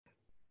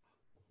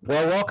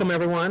Well, welcome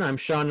everyone. I'm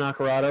Shawn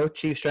Naccarato,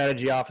 Chief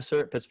Strategy Officer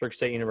at Pittsburg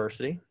State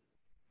University.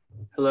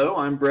 Hello,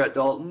 I'm Brett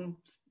Dalton,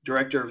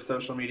 Director of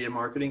Social Media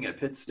Marketing at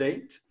Pitt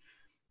State.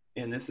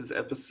 And this is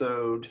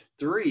episode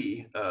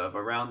 3 of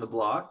Around the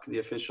Block, the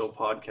official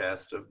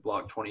podcast of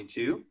Block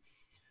 22.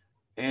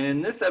 And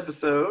in this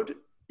episode,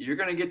 you're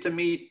going to get to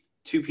meet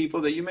two people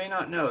that you may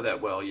not know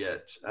that well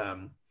yet.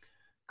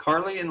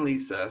 Carly and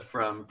Lisa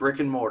from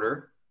Brick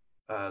Mortar,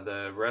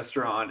 the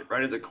restaurant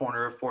right at the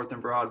corner of 4th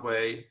and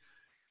Broadway.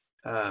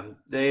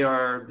 They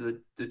are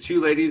the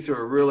two ladies who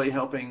are really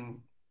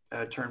helping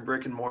turn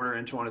Brick Mortar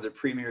into one of the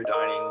premier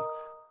dining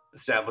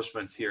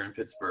establishments here in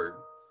Pittsburgh.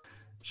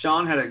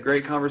 Shawn had a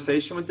great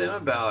conversation with them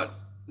about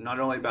not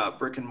only about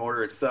Brick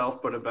Mortar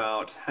itself, but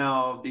about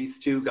how these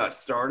two got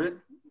started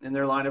in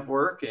their line of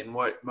work and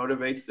what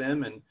motivates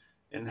them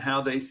and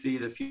how they see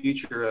the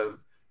future of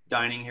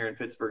dining here in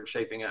Pittsburgh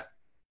shaping up.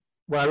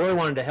 What I really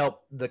wanted to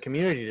help the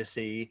community to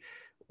see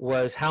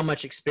was how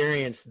much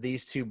experience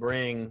these two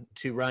bring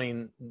to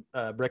running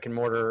Brick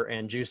Mortar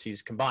and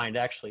Juicy's combined,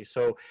 actually.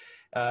 So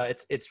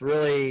it's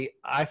really,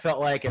 I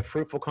felt like a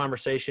fruitful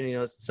conversation. You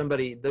know,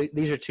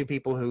 these are two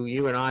people who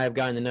you and I have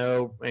gotten to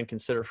know and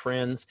consider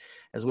friends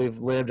as we've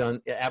lived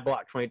at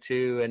Block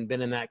 22 and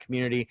been in that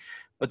community.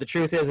 But the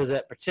truth is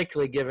that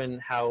particularly given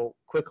how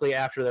quickly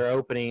after their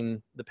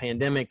opening the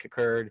pandemic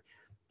occurred,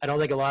 I don't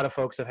think a lot of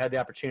folks have had the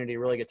opportunity to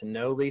really get to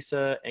know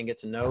Lisa and get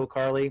to know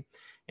Carly.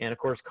 And of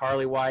course,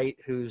 Carly White,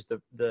 who's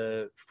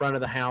the front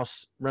of the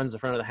house, runs the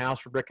front of the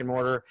house for Brick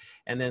Mortar.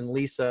 And then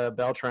Lisa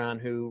Beltran,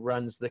 who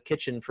runs the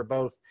kitchen for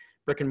both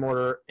Brick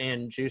Mortar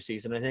and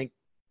Juicy's. And I think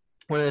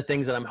one of the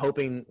things that I'm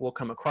hoping will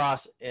come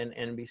across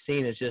and be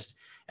seen is just,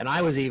 and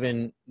I was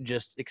even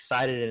just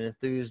excited and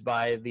enthused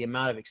by the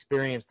amount of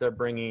experience they're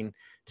bringing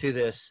to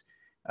this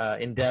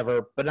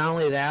endeavor. But not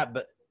only that,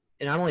 but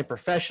not only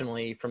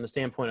professionally from the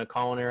standpoint of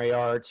culinary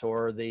arts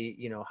or the,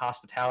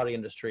 hospitality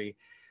industry,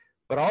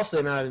 but also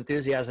the amount of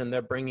enthusiasm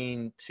they're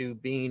bringing to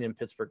being in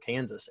Pittsburgh,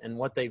 Kansas, and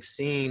what they've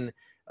seen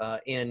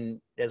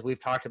as we've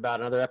talked about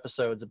in other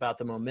episodes about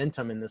the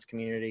momentum in this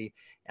community.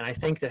 And I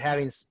think that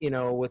having,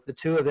 with the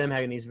two of them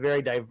having these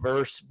very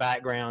diverse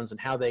backgrounds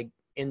and how they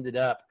ended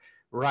up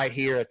right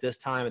here at this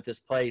time, at this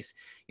place,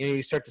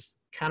 you start to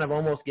kind of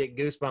almost get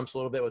goosebumps a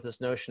little bit with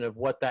this notion of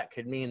what that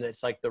could mean. That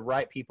it's like the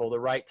right people, the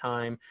right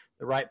time,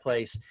 the right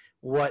place.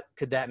 What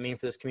could that mean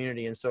for this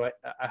community? And so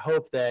I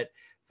hope that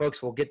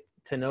folks will get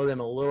to know them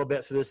a little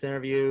bit through this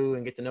interview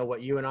and get to know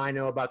what you and I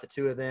know about the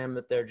two of them,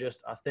 that they're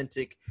just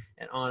authentic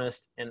and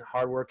honest and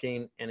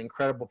hardworking and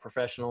incredible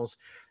professionals,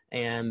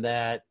 and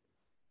that,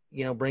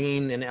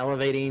 bringing and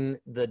elevating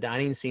the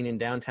dining scene in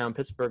downtown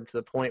Pittsburgh to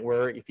the point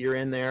where if you're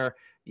in there,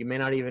 you may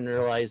not even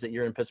realize that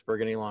you're in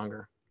Pittsburgh any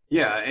longer.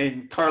 Yeah,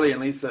 and Carly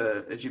and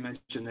Lisa, as you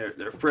mentioned,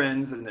 they're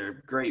friends and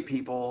they're great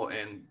people,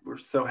 and we're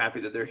so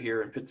happy that they're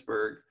here in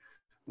Pittsburgh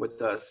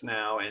with us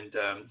now. And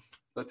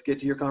let's get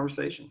to your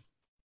conversation.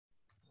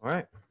 All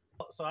right.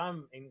 So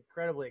I'm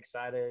incredibly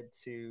excited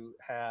to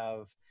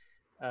have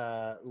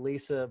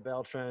Lisa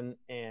Beltran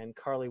and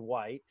Carly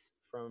White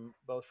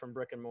both from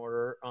Brick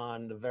Mortar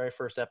on the very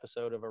first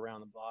episode of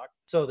Around the Block.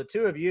 So the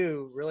two of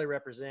you really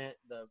represent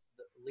the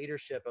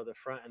leadership of the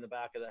front and the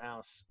back of the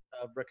house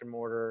of Brick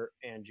Mortar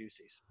and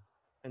Juicy's.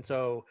 And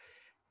so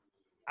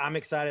I'm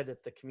excited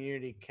that the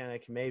community can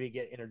maybe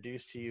get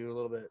introduced to you a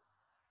little bit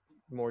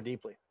more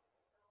deeply.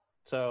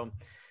 So,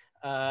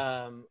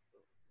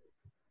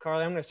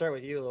 Carly, I'm going to start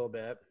with you a little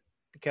bit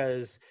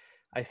because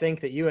I think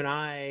that you and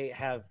I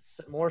have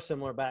more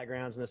similar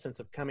backgrounds in the sense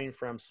of coming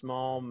from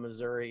small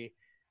Missouri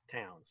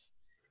towns.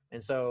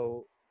 And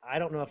so I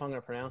don't know if I'm going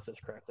to pronounce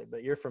this correctly,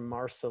 but you're from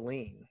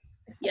Marceline.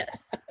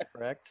 Yes.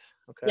 Correct?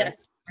 Okay. Yes,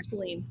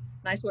 Marceline.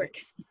 Nice work.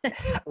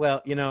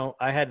 Well,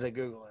 I had to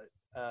Google it.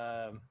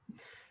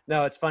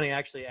 No, it's funny.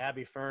 Actually,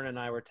 Abby Fern and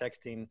I were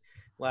texting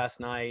last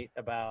night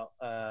about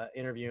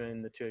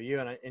interviewing the two of you,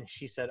 and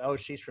she said, "Oh,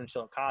 she's from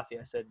Chillicothe."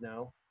 I said,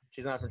 "No,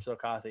 she's not from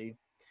Chillicothe.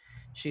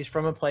 She's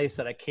from a place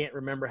that I can't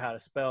remember how to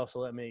spell, so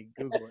let me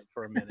Google it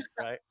for a minute,"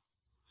 right?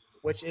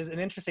 Which is an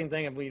interesting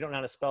thing if you don't know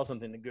how to spell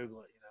something to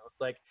Google it. It's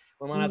like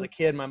when I was a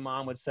kid, my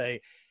mom would say,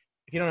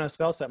 "If you don't know how to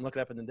spell something, look it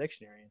up in the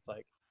dictionary." It's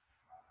like,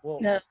 well,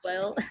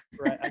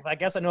 right. I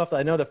guess I know if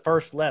I know the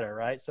first letter,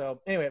 right?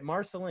 So anyway,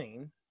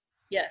 Marceline.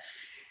 Yes.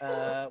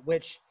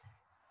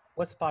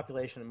 What's the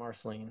population of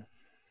Marceline?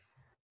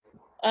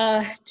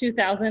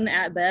 2,000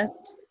 at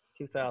best.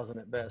 2,000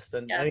 at best,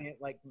 and yeah. I mean,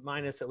 like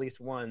minus at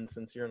least one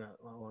since you're no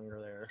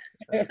longer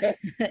there.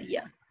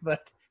 Yeah.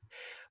 But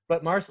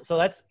so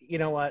that's,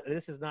 what,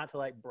 this is not to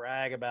like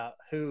brag about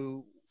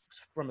who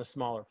from a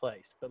smaller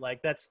place, but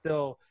like that's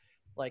still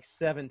like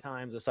 7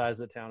 times the size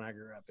of the town I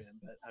grew up in.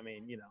 But I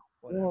mean,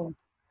 whatever. Whoa.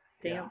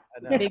 Damn. Yeah, I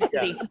know. Big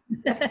city.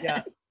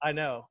 Yeah, I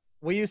know.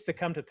 We used to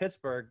come to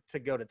Pittsburgh to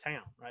go to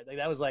town, right? Like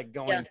that was like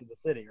going to the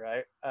city,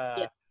 right?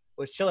 Yeah.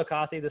 Was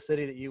Chillicothe the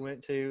city that you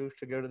went to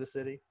go to the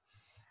city?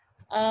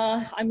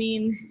 I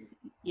mean,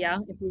 yeah,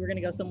 if we were going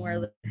to go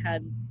somewhere that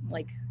had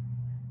like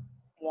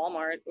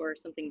Walmart or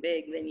something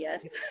big, then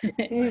yes.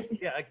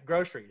 Yeah, like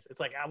groceries. It's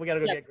like, we got to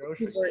go get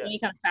groceries. Or any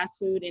kind of fast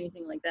food,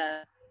 anything like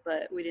that.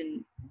 but we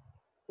didn't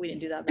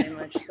do that very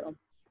much. So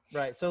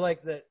Right.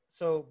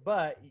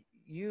 But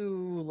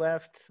you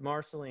left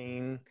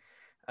Marceline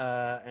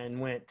and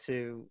went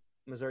to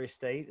Missouri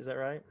State. Is that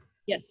right?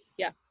 yes,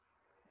 yeah.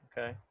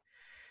 Okay.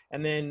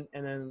 And then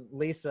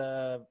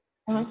Lisa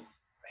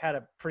had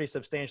a pretty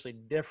substantially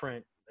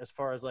different as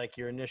far as like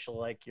your initial,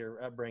 like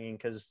your upbringing,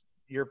 because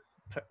your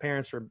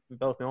parents were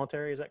both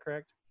military. Is that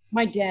correct?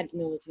 My dad's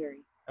military.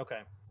 Okay.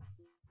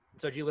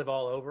 So did you live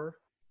all over?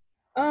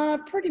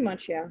 Pretty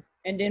much, yeah.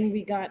 And then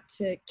we got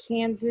to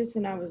Kansas,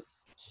 and I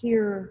was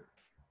here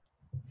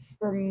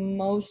for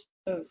most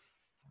of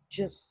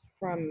just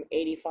from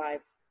 85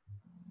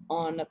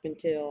 on up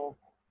until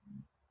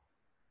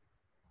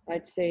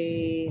I'd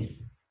say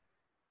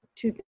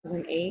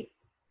 2008.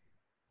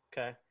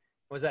 Okay.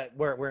 Was that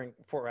we're in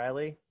Fort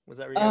Riley? Was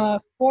that where you guys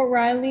Fort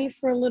Riley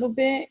for a little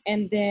bit,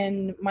 and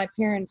then my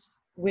parents,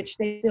 which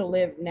they still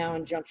live now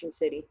in Junction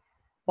City,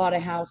 bought a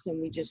house,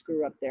 and we just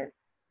grew up there.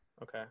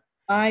 Okay.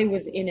 I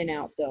was in and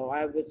out, though.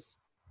 I was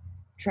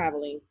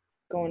traveling,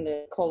 going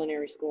to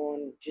culinary school,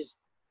 and just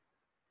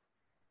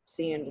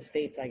seeing the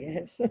States, I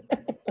guess.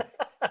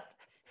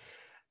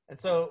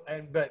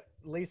 But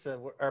Lisa,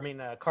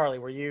 Carly,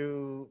 were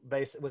you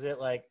was it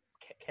like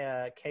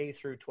K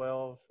through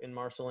 12 in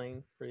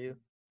Marceline for you?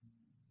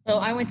 So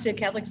I went to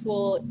Catholic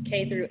school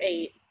K through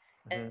 8,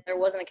 and there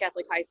wasn't a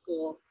Catholic high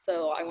school,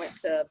 so I went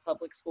to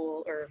public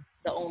school, or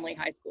the only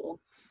high school.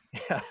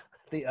 Yeah,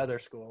 the other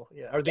school,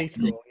 yeah, or the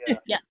school, yeah.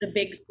 Yeah, the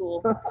big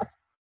school.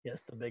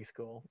 Yes, the big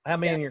school. How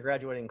many in your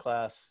graduating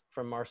class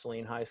from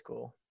Marceline High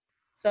School?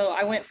 So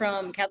I went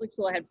from Catholic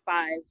school, I had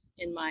 5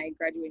 in my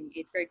graduating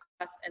 8th grade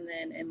class, and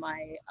then in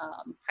my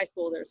high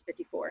school, there was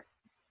 54.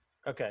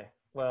 Okay,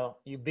 well,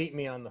 you beat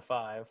me on the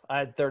 5. I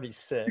had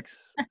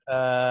 36.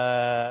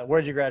 Where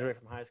did you graduate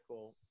from high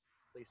school,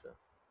 Lisa?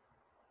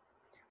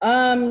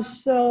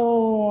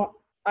 So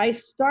I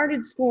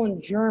started school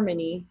in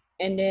Germany,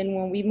 and then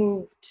when we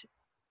moved,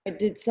 I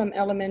did some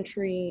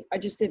elementary. I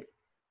just did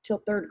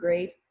till 3rd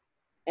grade,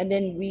 and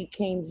then we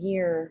came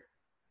here,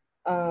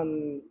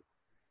 and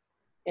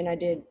I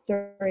did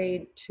 3rd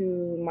grade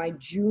to my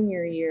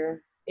junior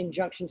year in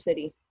Junction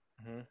City.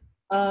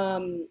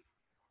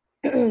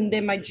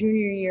 Then my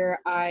junior year,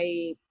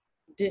 I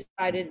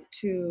decided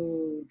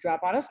to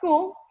drop out of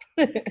school,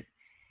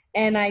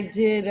 and I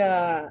did.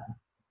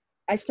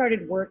 I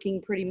started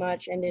working pretty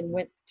much, and then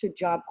went to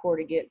Job Corps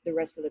to get the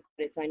rest of the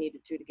credits I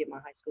needed to get my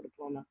high school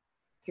diploma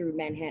through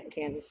Manhattan,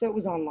 Kansas. So it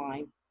was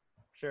online.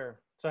 Sure.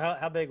 So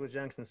how big was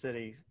Junction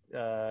City,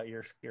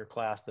 your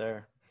class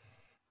there?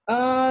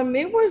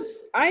 It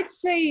was, I'd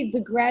say the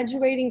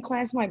graduating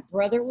class my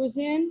brother was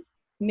in,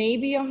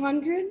 maybe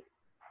 100.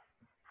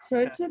 So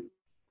it's a,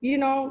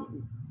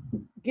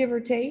 give or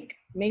take,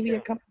 maybe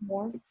a couple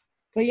more.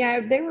 But yeah,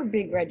 they were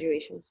big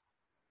graduations.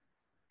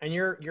 And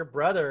your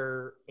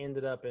brother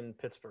ended up in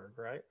Pittsburgh,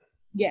 right?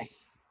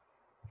 Yes.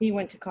 He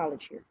went to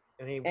college here.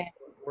 And he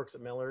works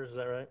at Miller's, is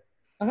that right?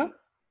 Uh-huh.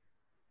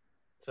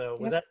 So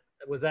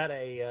was that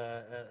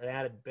an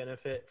added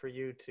benefit for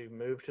you to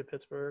move to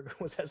Pittsburgh?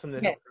 Was that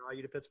something that helped draw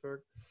you to Pittsburgh?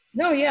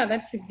 No, yeah,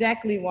 that's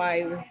exactly why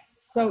it was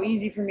so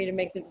easy for me to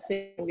make the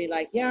decision and be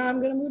like, yeah,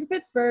 I'm going to move to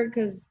Pittsburgh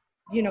because,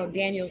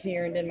 Daniel's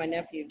here, and then my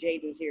nephew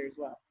Jaden's here as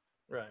well.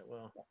 Right.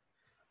 Well,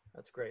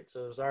 that's great.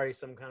 So there's already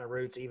some kind of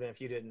roots, even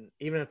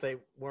if they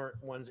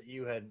weren't ones that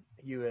you had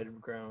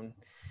grown.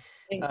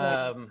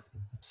 Exactly.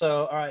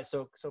 So all right.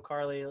 So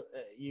Carly,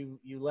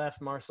 you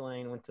left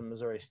Marceline, went to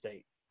Missouri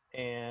State,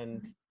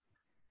 and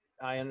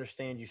I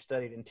understand you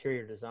studied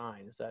interior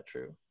design. Is that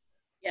true?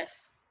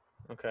 Yes.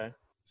 Okay.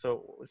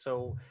 So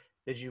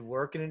did you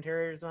work in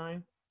interior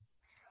design?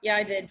 Yeah,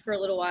 I did for a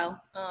little while.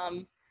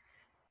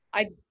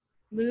 I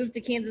moved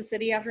to Kansas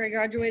City after I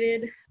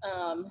graduated,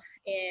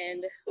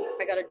 and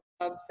I got a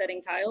job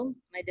setting tile,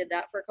 and I did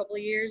that for a couple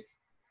of years.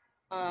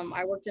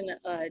 I worked in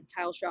a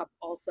tile shop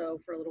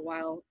also for a little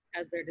while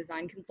as their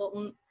design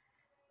consultant,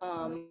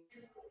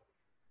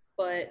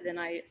 but then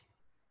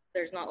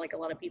there's not like a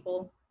lot of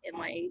people in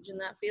my age in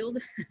that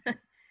field.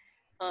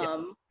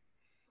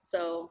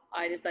 So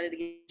I decided to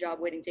get a job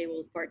waiting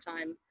tables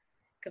part-time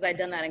because I'd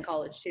done that in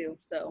college too.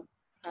 So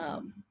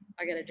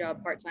I got a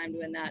job part-time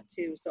doing that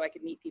too, so I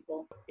could meet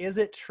people. Is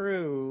it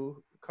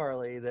true,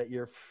 Carly, that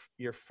your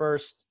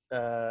first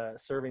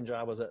serving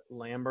job was at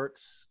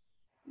Lambert's?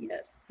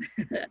 Yes.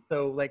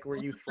 So like, were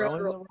you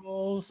throwing the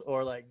rolls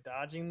or like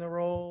dodging the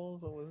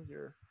rolls? What was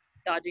your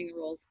dodging the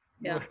rolls?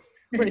 Yeah.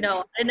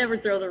 No, I never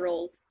throw the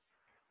rolls.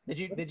 Did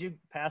you do the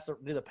pass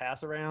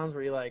arounds?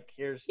 Were you like,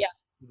 here's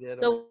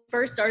So when you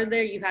first started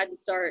there, you had to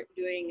start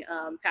doing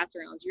pass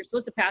arounds. You're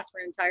supposed to pass for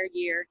an entire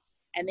year,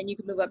 and then you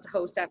could move up to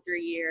host after a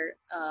year,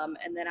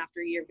 and then after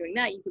a year of doing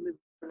that, you could move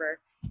over.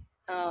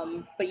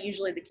 But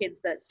usually the kids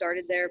that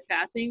started there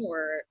passing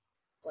were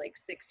like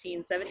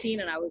 16, 17,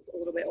 and I was a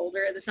little bit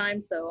older at the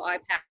time, so I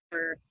passed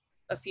for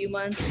a few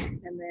months,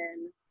 and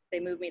then they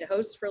moved me to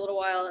host for a little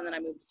while, and then I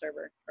moved to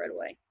server right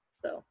away.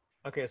 So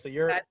okay, so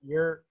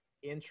your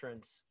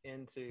entrance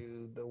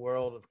into the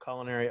world of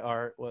culinary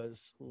art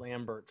was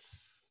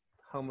Lambert's,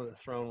 home of the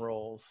throne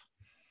rolls.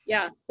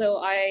 Yeah. So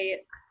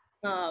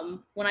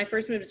when I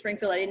first moved to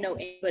Springfield, I didn't know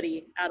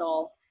anybody at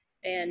all.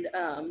 And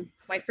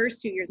my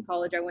first 2 years of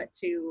college, I went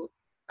to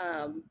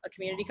a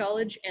community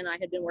college, and I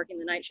had been working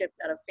the night shift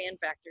at a fan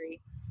factory,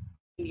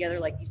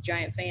 together like these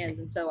giant fans.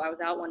 And so I was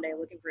out one day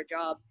looking for a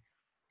job,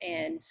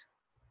 and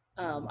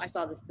I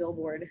saw this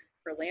billboard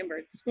for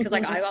Lambert's because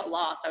like I got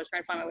lost. I was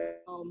trying to find my way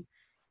home,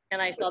 and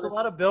I saw There's a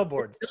lot of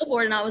billboards.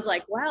 billboard, and I was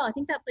like, wow, I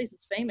think that place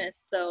is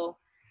famous. So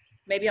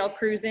maybe I'll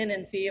cruise in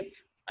and see if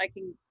I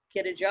can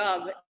get a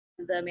job.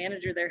 The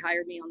manager there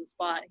hired me on the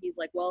spot. He's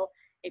like, well,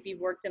 if you've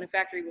worked in a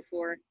factory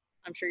before,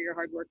 I'm sure you're a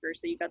hard worker,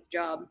 so you got the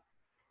job.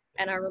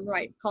 And I remember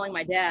calling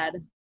my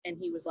dad, and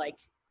he was like,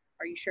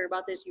 are you sure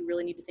about this? You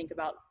really need to think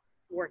about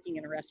working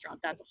in a restaurant.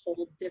 That's a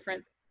whole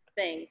different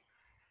thing.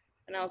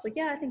 And I was like,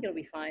 yeah, I think it'll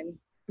be fine.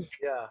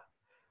 Yeah.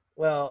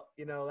 Well,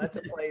 that's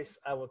a place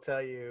I will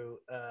tell you,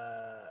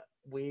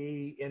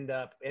 we end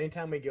up,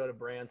 anytime we go to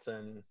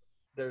Branson,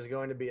 there's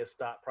going to be a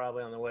stop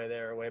probably on the way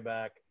there or way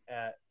back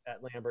at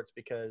Lambert's,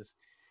 because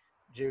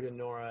Jude and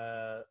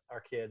Nora,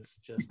 our kids,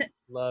 just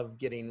love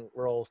getting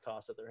rolls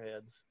tossed at their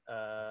heads.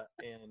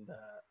 And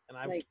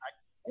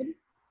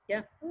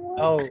yeah.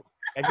 Oh,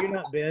 have you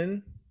not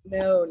been?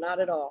 No, not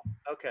at all.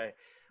 Okay.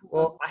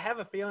 Well, I have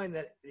a feeling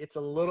that it's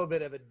a little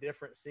bit of a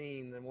different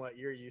scene than what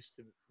you're used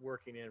to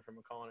working in from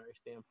a culinary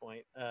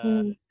standpoint.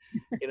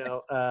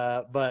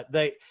 But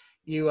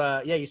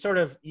you sort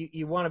of,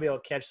 you want to be able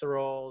to catch the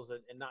rolls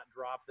and not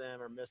drop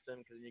them or miss them,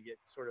 because you get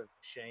sort of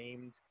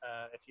shamed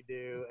if you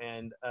do.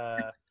 And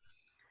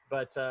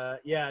it's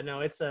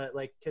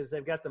like, because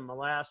they've got the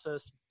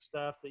molasses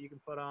stuff that you can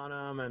put on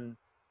them, and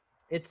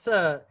it's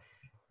an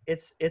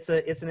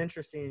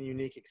interesting and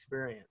unique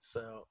experience.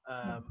 So,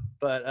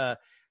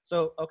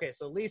 so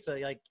Lisa,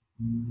 like,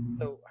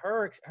 so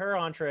her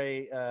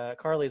entree,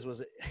 Carly's,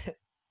 was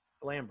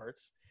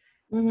Lambert's.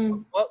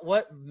 Mm-hmm.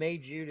 What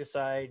made you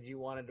decide you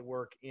wanted to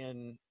work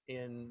in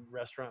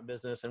restaurant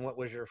business, and what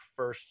was your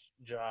first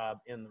job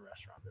in the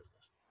restaurant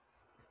business?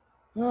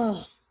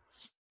 Oh,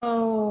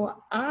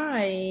 so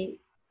I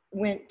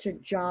went to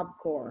Job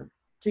Corps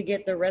to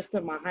get the rest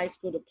of my high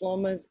school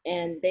diplomas,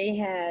 and they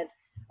had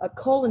a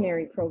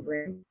culinary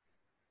program.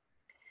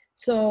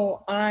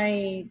 So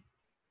I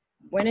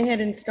went ahead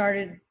and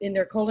started in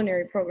their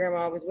culinary program.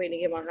 I was waiting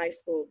to get my high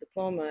school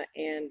diploma,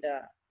 and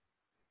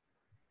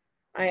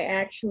I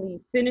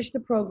actually finished the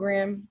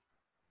program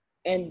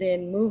and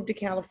then moved to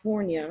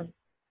California.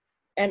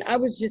 And I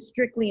was just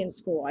strictly in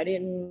school. I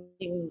didn't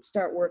even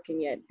start working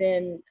yet.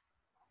 Then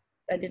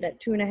I did that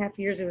 2.5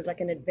 years. It was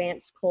like an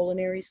advanced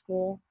culinary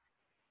school.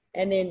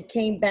 And then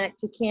came back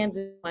to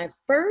Kansas. My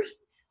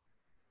first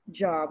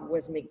job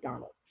was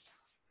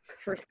McDonald's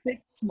for 6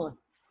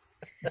 months.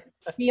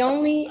 The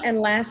only and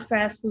last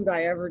fast food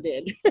I ever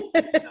did.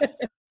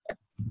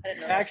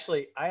 I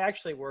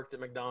actually worked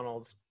at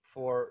McDonald's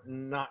for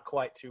not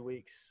quite 2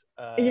 weeks.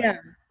 I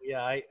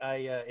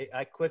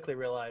quickly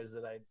realized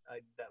that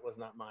that was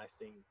not my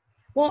scene.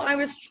 Well, I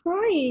was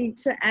trying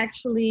to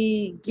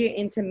actually get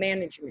into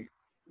management,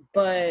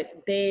 but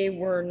they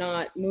were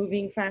not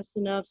moving fast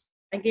enough.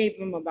 I gave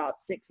them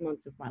about 6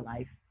 months of my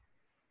life.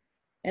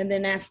 And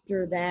then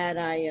after that,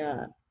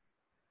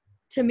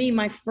 to me,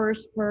 my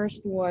first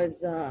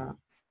was,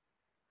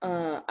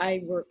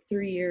 I worked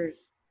 3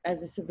 years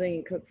as a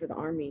civilian cook for the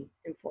Army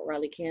in Fort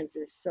Riley,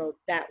 Kansas. So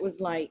that was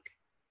like,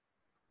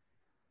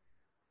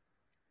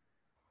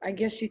 I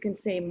guess you can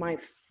say, my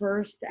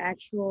first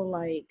actual,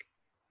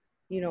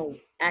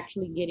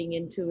 actually getting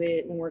into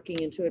it and working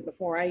into it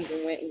before I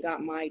even went and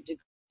got my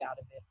degree out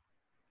of it.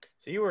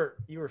 So you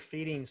were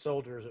feeding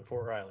soldiers at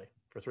Fort Riley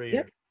for 3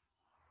 years?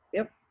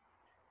 Yep.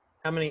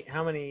 How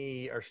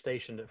many are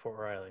stationed at Fort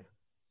Riley?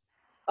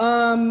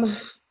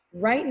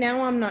 Right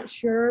now I'm not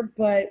sure,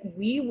 but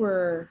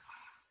it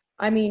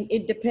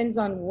depends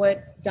on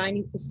what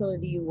dining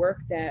facility you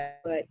worked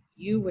at, but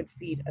you would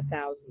feed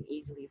 1,000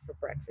 easily for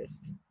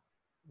breakfast.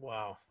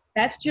 Wow.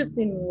 That's just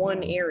in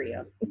one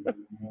area.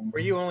 Were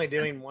you only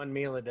doing one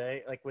meal a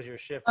day? Like, was your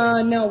shift?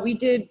 No, we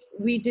did.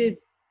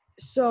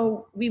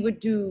 So we would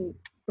do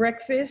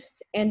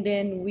breakfast, and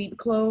then we'd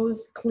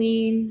close,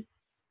 clean,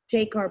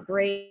 take our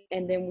break,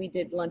 and then we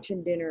did lunch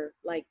and dinner.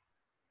 Like,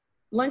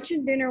 lunch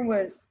and dinner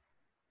was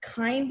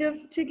kind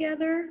of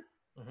together.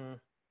 Mm-hmm.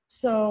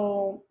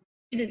 So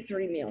we did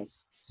 3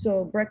 meals.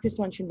 So breakfast,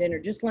 lunch, and dinner.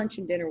 Just lunch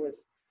and dinner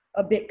was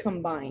a bit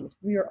combined.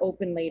 We were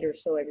open later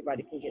so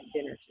everybody can get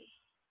dinner too.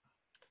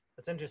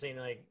 That's interesting.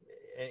 Like,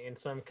 in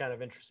some kind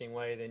of interesting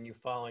way, then you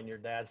follow in your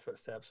dad's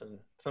footsteps in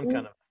some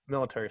kind of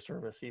military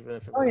service, even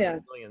if it was the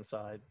civilian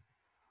side.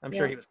 I'm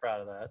sure he was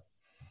proud of that.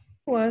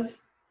 He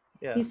was.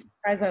 Yeah. He's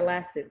surprised I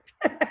lasted.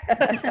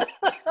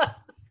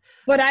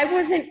 But I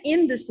wasn't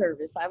in the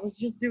service. I was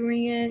just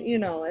doing it,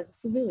 as a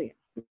civilian.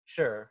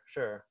 Sure.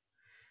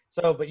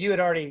 So, but you had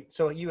already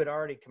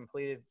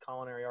completed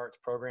culinary arts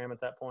program at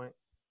that point?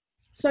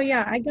 So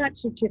yeah, I got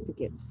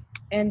certificates.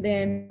 And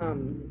then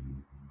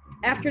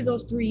after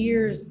those 3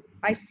 years,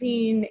 I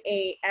seen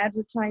a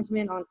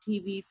advertisement on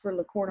TV for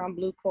Le Cordon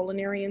Bleu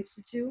Culinary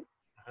Institute.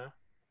 Uh-huh.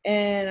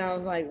 And I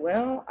was like,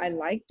 well, I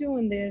like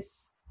doing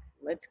this.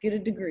 let's get a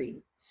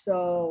degree.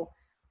 So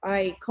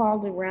I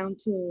called around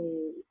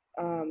to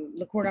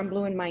Le Cordon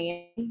Bleu in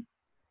Miami,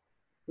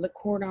 Le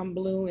Cordon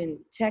Bleu in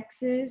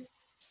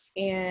Texas,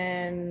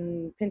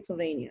 and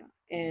Pennsylvania.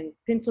 And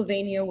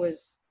Pennsylvania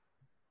was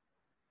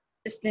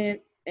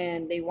distant,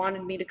 and they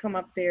wanted me to come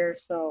up there,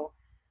 so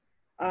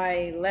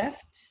I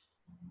left.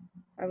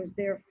 I was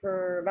there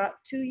for about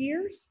 2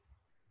 years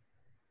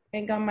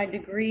and got my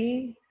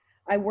degree.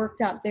 I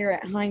worked out there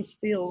at Heinz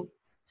Field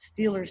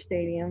Steelers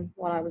Stadium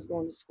while I was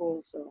going to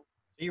school. So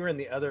you were in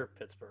the other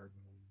Pittsburgh.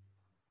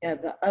 yeah,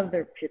 the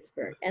other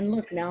Pittsburgh. And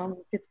look, now I'm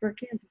in Pittsburgh,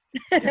 Kansas.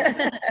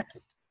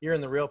 You're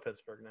in the real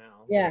Pittsburgh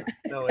now. Yeah.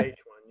 No H1,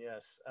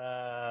 yes.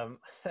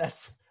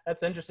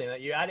 That's interesting. That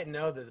I didn't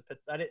know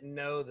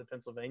the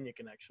Pennsylvania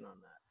connection on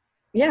that.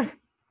 Yeah.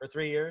 For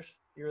 3 years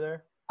you were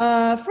there?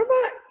 For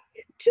about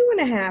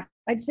 2.5.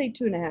 I'd say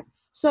 2.5.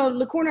 So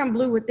Le Cordon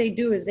Bleu, what they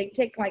do is they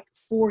take like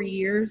 4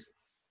 years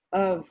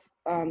of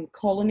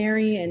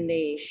culinary and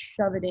they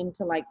shove it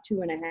into like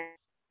 2.5.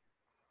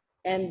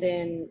 And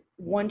then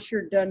once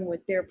you're done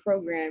with their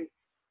program,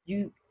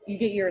 you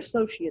get your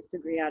associate's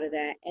degree out of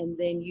that, and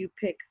then you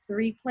pick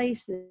 3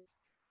 places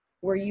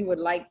where you would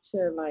like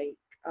to, like,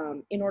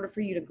 in order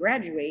for you to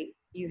graduate,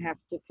 you have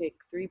to pick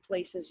 3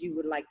 places you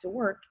would like to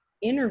work,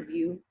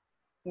 interview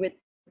with,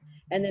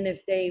 and then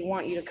if they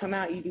want you to come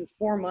out, you do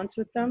 4 months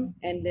with them,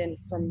 and then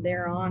from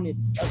there on,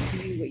 it's up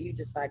to you what you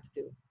decide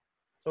to do.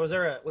 So was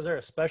there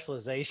a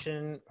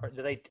specialization, or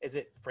is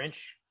it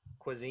French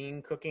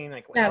cuisine cooking?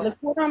 Like, yeah,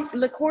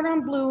 Le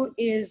Cordon Bleu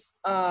is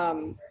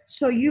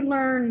so you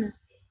learn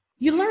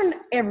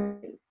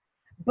everything,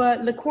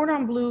 but Le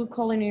Cordon Bleu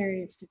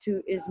Culinary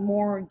Institute is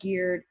more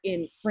geared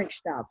in French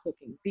style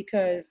cooking,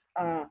 because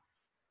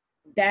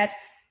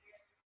that's,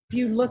 if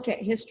you look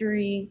at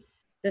history,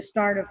 the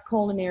start of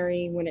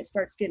culinary, when it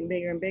starts getting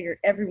bigger and bigger,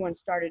 everyone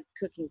started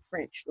cooking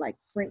French, like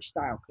French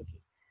style cooking,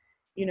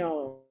 you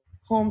know,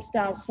 home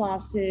style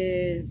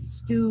sauces,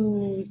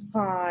 stews,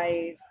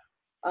 pies.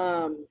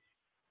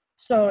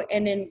 So,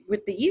 and then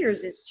with the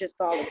years, it's just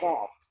all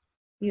evolved,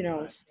 you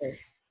know.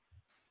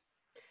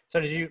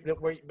 So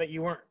but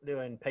you weren't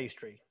doing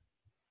pastry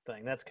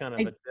thing. That's kind of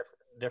a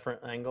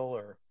different angle,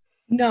 or?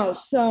 No.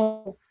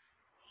 So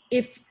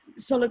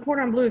Le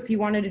Cordon Bleu, if you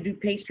wanted to do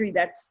pastry,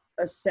 that's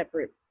a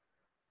separate.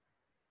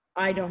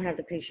 I don't have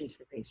the patience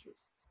for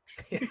pastries.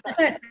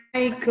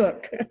 I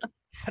cook.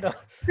 I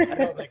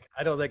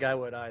don't think I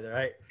would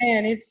either.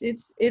 And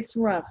it's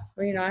rough.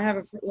 You know, I have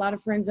a lot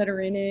of friends that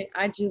are in it.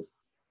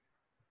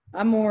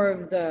 I'm more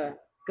of the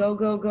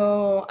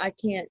go. I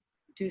can't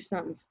do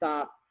something,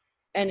 stop,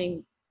 and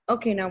then,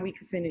 okay, now we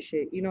can finish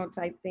it, you know,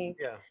 type thing.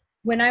 Yeah.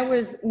 When I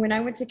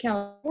went to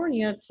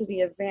California to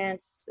the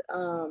advanced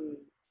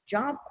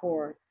Job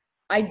Corps,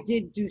 I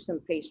did do some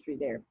pastry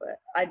there, but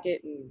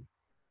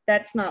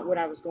that's not what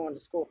I was going to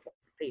school for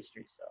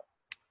pastry.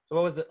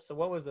 So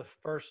what was the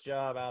first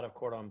job out of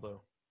Cordon Bleu?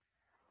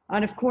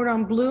 Out of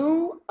Cordon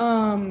Bleu,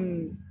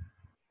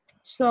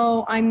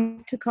 so I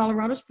moved to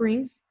Colorado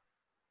Springs,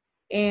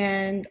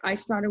 and I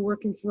started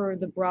working for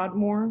the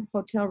Broadmoor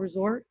Hotel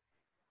Resort.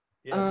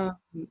 Yeah,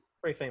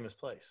 pretty famous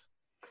place.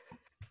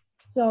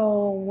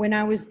 So when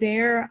I was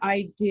there,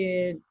 I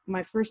did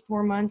my first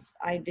 4 months.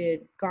 I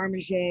did garde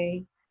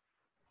manger.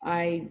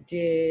 I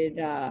did.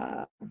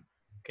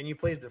 Can you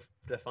please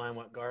define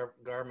what garde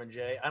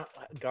manger?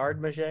 Garde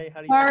manger?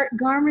 How do you?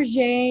 Garde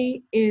manger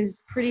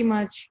is pretty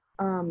much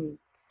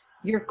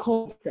your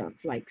cold stuff,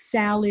 like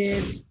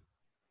salads,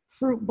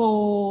 fruit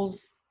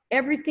bowls,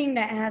 everything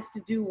that has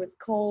to do with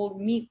cold,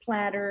 meat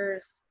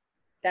platters.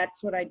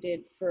 That's what I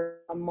did for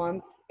a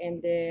month,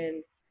 and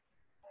then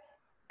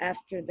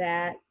after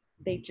that,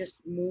 they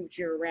just moved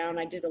you around.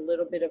 I did a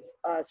little bit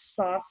of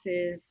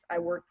sauces. I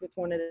worked with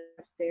one of the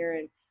chefs there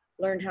and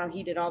learned how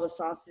he did all the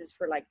sauces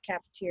for like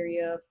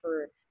cafeteria,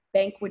 for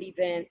banquet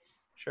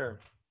events. Sure.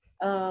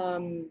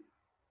 And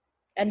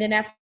then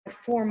after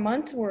 4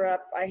 months were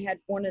up, I had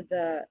one of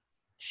the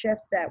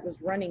chefs that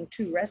was running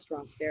 2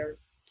 restaurants there.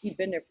 He'd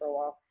been there for a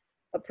while,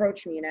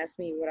 approached me and asked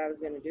me what I was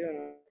going to do. And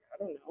I'm like, I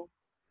don't know.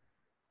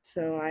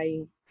 So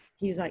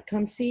he's like,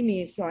 come see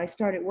me. So I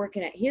started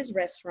working at his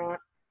restaurant,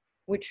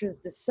 which was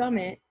the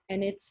Summit,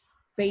 and it's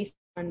based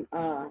on,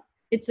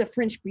 it's a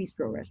French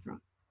bistro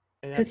restaurant,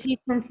 because he's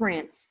from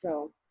France.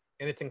 So.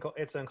 And it's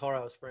in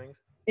Colorado Springs?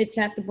 It's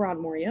at the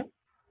Broadmoor, yep.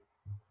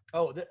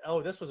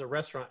 This was a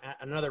restaurant,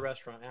 another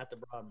restaurant at the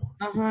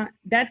Broadmoor.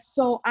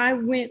 So I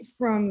went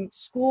from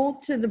school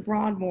to the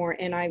Broadmoor,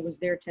 and I was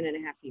there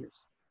 10.5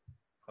 years.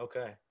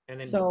 Okay.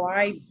 And then so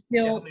I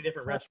built how many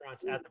different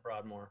restaurants at the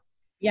Broadmoor?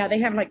 Yeah, they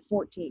have like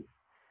 14.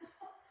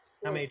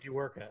 How many did you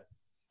work at?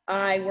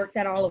 I worked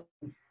at all of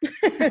them.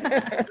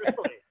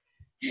 Really?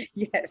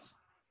 Yes.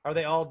 Are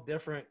they all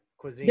different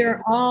cuisines?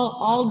 They're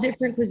all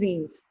different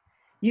cuisines.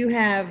 You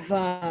have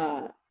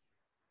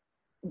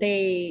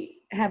they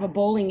have a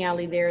bowling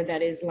alley there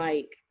that is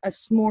like a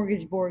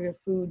smorgasbord of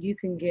food. You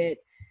can get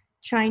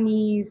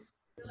Chinese,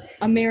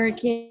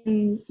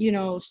 American, you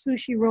know,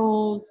 sushi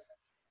rolls,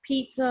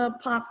 pizza,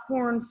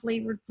 popcorn,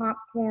 flavored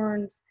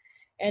popcorns.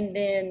 And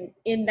then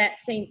in that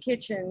same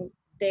kitchen,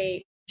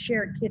 they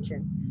share a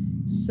kitchen.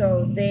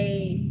 So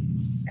they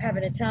have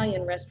an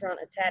Italian restaurant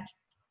attached,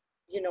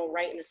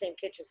 right in the same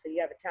kitchen. So you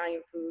have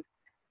Italian food,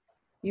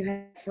 you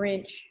have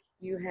French,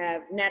 you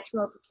have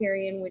natural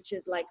Precarian, which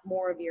is like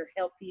more of your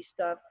healthy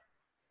stuff.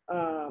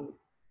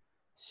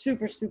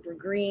 Super, super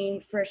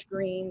green, fresh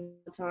green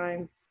all the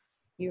time.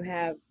 You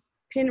have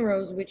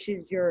Penrose, which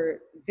is your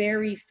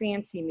very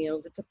fancy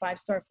meals. It's a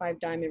 5-star,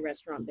 5-diamond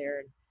restaurant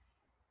there.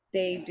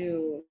 They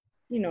do,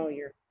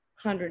 your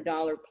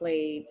 $100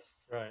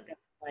 plates, Right.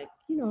 like,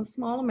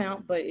 small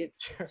amount, but it's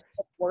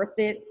worth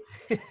it.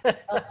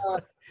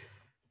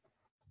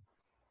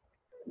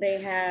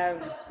 They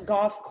have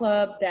golf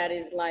club that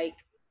is like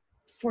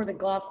for the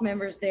golf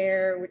members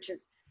there, which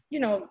is,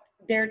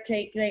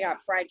 they got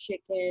fried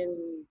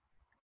chicken,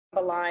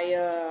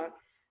 jambalaya.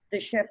 The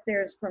chef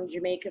there is from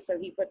Jamaica, so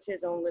he puts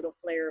his own little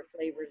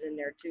flavors in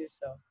there too.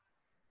 So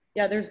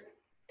yeah, there's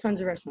tons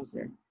of restaurants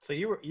there. So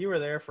you were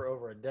there for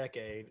over a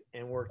decade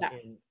and worked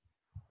in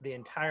the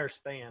entire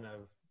span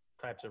of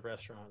types of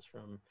restaurants,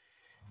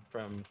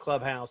 from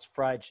clubhouse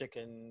fried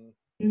chicken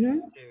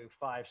to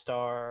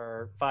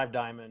 5-star,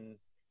 5-diamond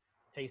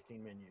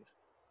tasting menus.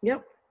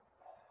 Yep.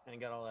 And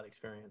got all that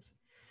experience.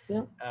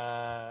 Yep.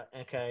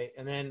 Okay.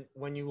 And then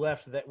when you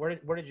left that,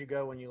 where did you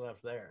go when you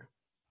left there?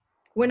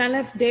 When I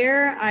left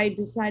there, I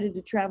decided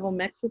to travel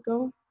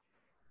Mexico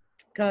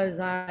because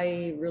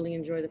I really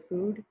enjoy the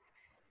food.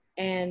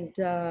 And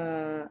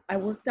I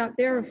worked out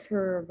there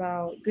for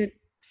about a good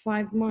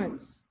 5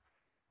 months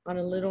on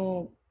a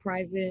little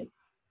private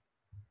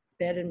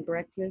bed and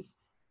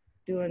breakfast,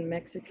 doing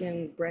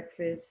Mexican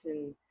breakfast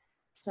and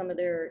some of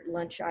their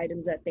lunch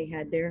items that they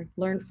had there.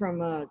 Learned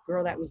from a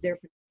girl that was there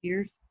for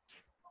years.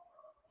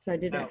 So I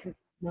did that for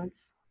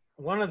months.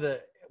 One of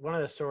the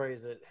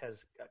stories that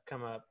has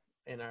come up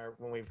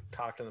when we've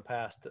talked in the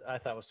past that I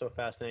thought was so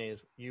fascinating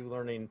is you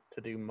learning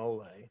to do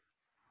mole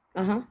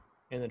in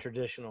the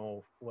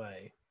traditional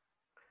way.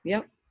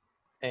 Yep.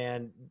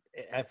 And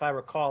if I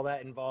recall,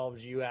 that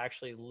involves you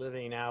actually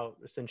living out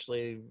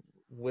essentially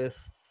with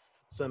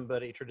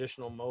somebody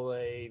traditional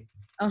mole.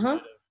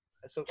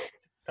 So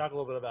talk a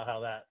little bit about how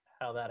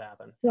that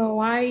happened. So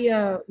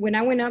when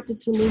I went out to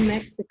Tulum,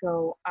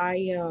 Mexico,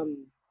 I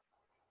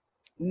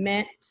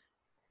met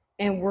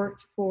and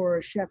worked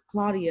for Chef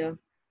Claudia.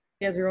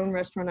 She has her own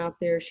restaurant out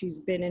there. She's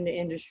been in the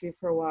industry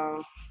for a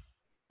while.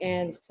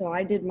 And so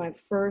I did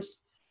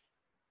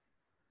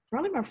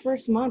probably my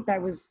first month, I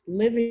was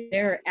living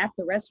there at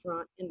the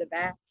restaurant in the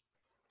back,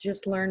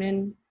 just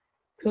learning,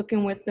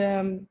 cooking with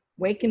them,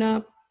 waking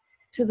up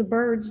to the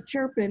birds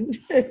chirping.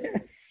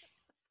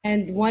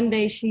 And one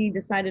day she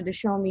decided to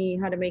show me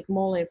how to make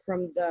mole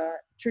from the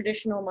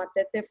traditional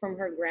matete from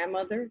her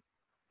grandmother.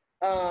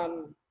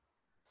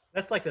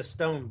 That's like the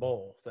stone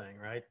bowl thing,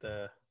 right?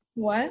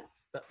 What?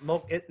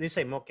 You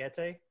say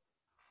molcajete?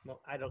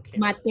 I don't care.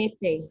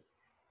 Matete.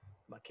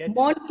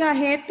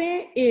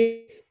 Molcajete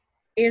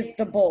is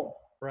the bowl.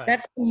 Right.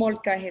 That's the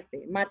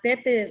molcajete.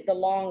 Matete is the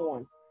long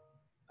one.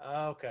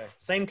 Okay.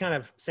 Same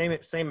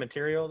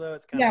material though.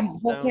 It's kind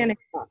of volcanic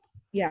rock.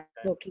 Yeah,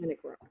 okay. Volcanic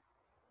rock.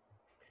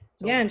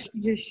 So, and she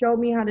just showed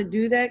me how to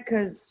do that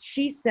because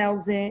she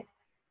sells it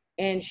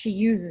and she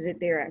uses it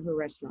there at her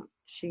restaurant.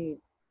 She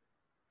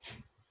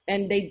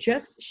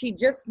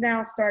just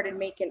now started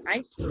making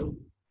ice cream,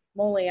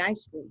 mole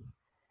ice cream,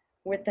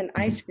 with an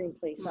ice cream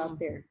place out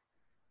there.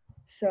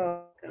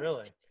 So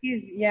really,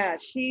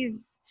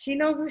 she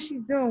knows what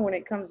she's doing when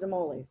it comes to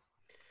moles.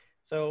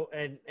 So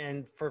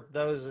and for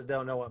those that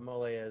don't know what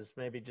mole is,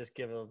 maybe just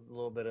give a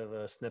little bit of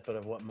a snippet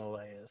of what mole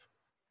is.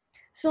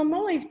 So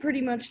mole is pretty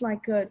much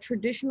like a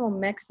traditional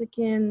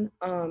Mexican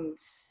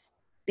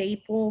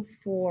staple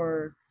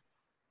for,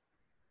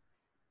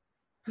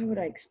 how would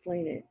I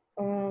explain it?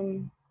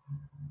 Would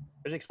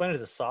you explain it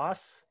as a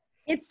sauce?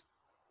 It's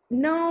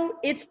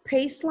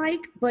paste-like,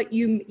 but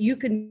you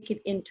can make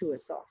it into a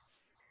sauce.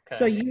 Okay.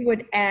 So you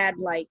would add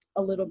like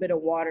a little bit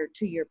of water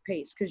to your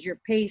paste because your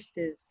paste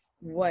is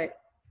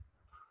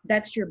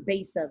that's your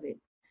base of it.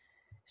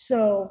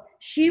 So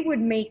she would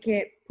make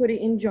it, put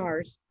it in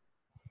jars,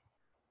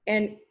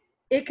 and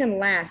it can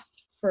last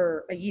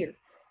for a year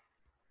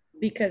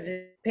because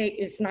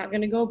it's not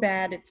going to go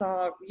bad. It's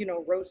all,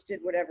 roasted,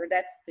 whatever.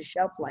 That's the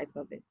shelf life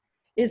of it,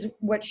 is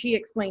what she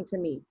explained to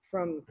me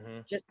from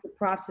just the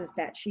process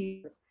that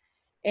she does.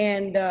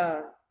 And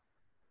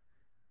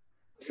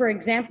for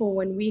example,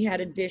 when we had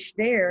a dish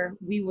there,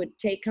 we would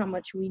take how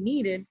much we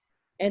needed,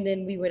 and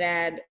then we would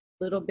add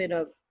a little bit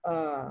of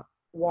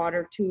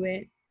water to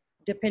it,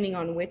 depending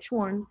on which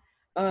one.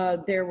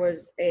 There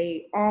was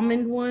a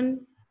almond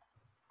one.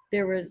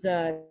 There was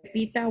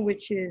pita,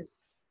 which is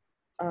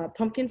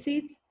pumpkin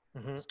seeds.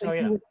 So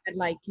you would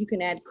add, you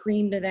can add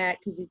cream to that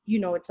because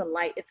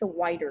it's a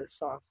whiter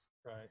sauce.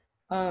 Right.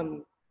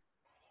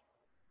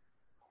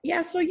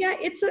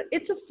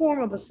 It's a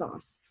form of a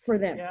sauce for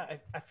them. Yeah,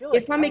 I feel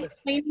like if I'm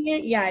explaining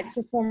it, it's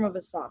a form of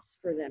a sauce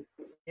for them.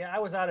 Yeah,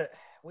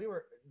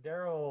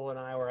 Daryl and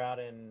I were out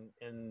in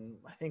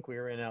I think we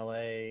were in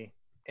LA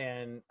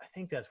and I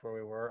think that's where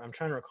we were. I'm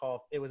trying to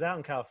recall. It was out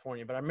in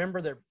California, but I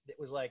remember there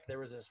was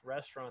this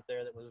restaurant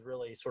there that was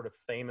really sort of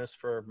famous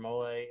for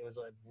mole. It was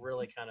a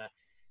really kind of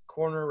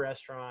corner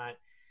restaurant,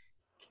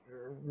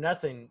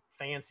 nothing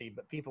fancy,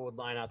 but people would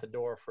line out the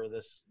door for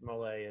this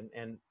mole,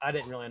 and I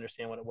didn't really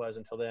understand what it was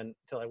until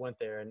I went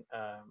there, and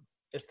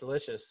it's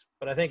delicious.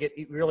 But I think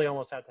you really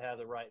almost have to have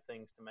the right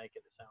things to make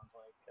it. It sounds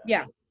like.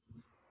 Yeah.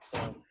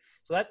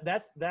 So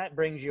that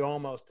brings you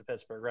almost to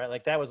Pittsburgh, right?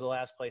 Like that was the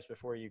last place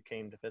before you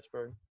came to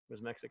Pittsburgh,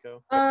 was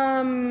Mexico?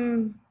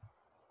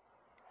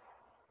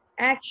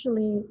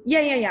 Actually,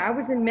 yeah. I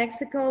was in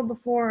Mexico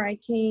before I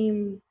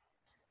came.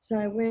 So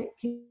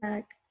came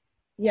back.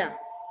 Yeah.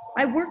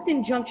 I worked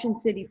in Junction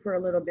City for a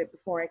little bit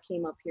before I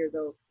came up here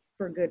though,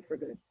 for good.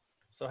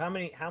 So how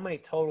many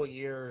total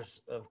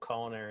years of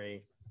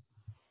culinary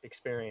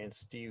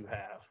experience do you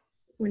have?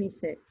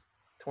 26.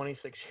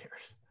 26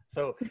 years.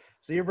 So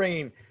you're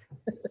bringing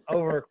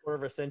over a quarter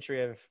of a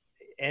century of,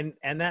 and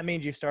that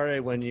means you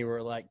started when you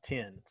were like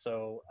 10.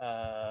 So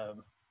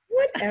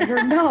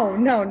whatever. No,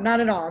 not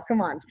at all. Come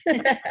on.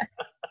 I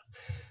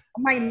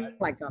might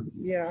like them.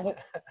 Yeah.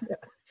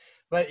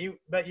 But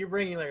you're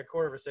bringing like a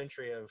quarter of a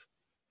century of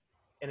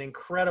an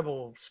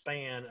incredible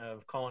span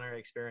of culinary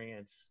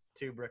experience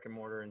to Brick and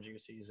Mortar and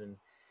Juicy's, and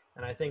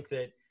I think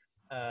that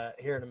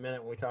here in a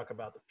minute when we talk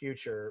about the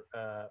future,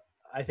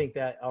 I think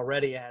that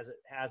already as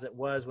it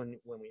was when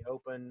we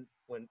open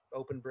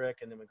Brick,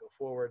 and then we go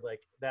forward,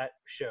 like that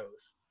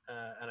shows,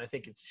 and I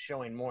think it's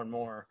showing more and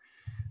more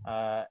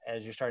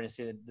as you're starting to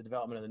see the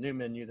development of the new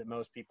menu that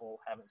most people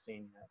haven't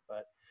seen yet.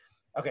 But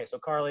okay, so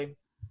Carly,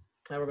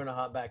 now we're going to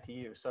hop back to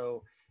you.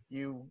 So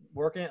you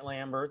working at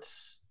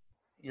Lambert's.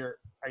 You're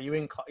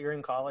in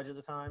college at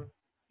the time?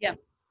 Yeah.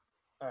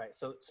 All right.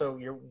 So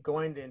you're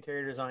going to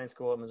interior design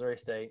school at Missouri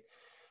State.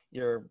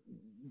 You're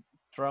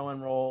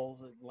throwing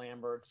rolls at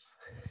Lambert's.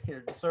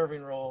 You're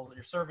serving rolls.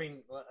 You're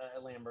serving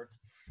at Lambert's.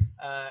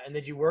 And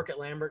did you work at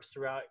Lambert's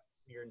throughout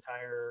your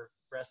entire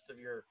rest of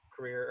your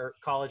career or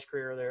college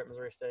career there at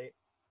Missouri State?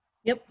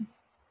 Yep.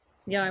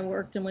 Yeah, I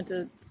worked and went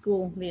to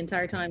school the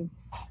entire time.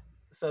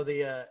 So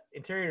the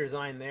interior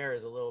design there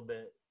is a little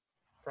bit,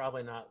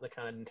 probably not the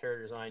kind of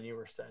interior design you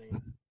were studying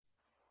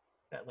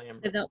at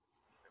Lambert's.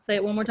 Say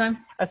it one more time.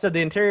 I said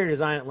the interior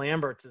design at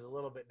Lambert's is a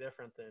little bit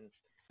different than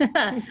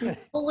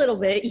a little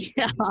bit,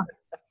 yeah.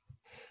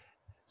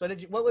 So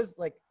what was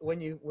like when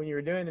you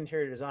were doing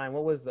interior design,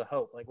 what was the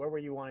hope? Like what were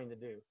you wanting to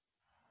do?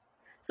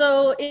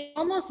 So it's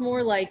almost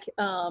more like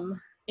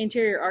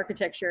interior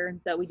architecture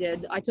that we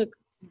did. I took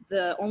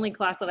the only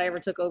class that I ever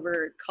took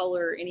over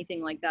color,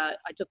 anything like that.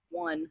 I took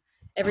one.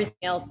 Everything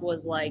else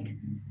was like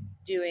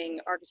doing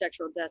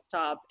architectural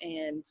desktop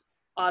and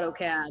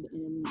AutoCAD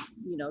and,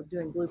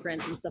 doing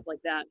blueprints and stuff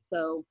like that.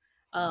 So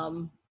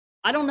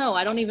I don't know.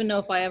 I don't even know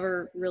if I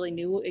ever really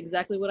knew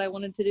exactly what I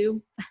wanted to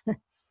do.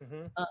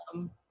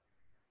 Mm-hmm.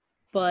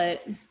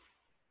 But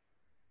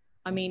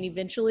I mean,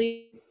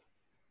 eventually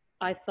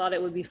I thought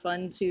it would be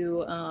fun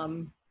to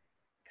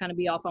kind of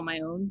be off on my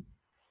own.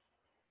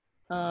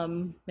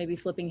 Maybe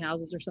flipping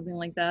houses or something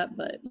like that.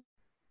 But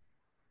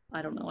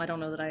I don't know. I don't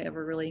know that I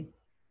ever really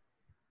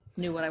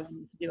knew what I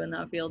wanted to do in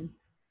that field.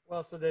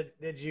 Well, so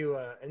did you,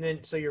 and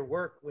then, so your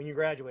work when you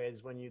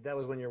graduated that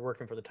was when you're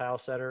working for the tile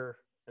setter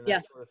and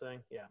that sort of thing?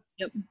 Yeah.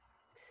 Yep.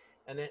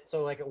 And then,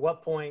 so like at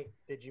what point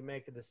did you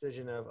make the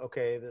decision of,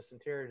 okay, this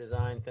interior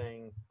design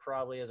thing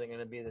probably isn't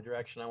going to be the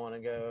direction I want to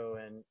go,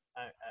 and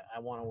I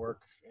want to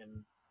work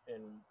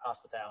in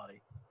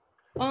hospitality?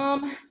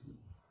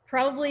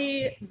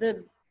 Probably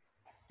the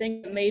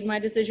thing that made my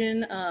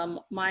decision,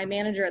 my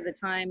manager at the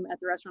time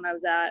at the restaurant I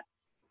was at,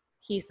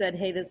 he said,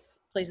 hey, this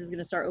place is going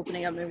to start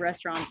opening up new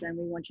restaurants and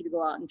we want you to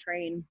go out and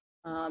train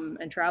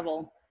and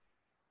travel.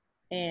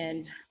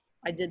 And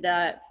I did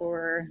that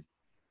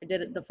I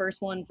did it the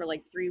first one for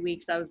like 3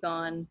 weeks. I was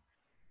gone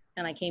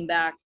and I came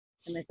back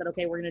and they said,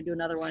 okay, we're going to do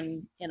another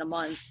one in a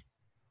month.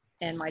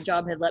 And my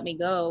job had let me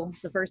go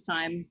the first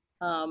time.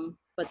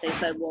 But they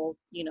said, well,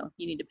 you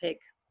need to pick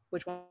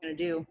which one you're going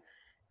to do.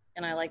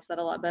 And I liked that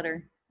a lot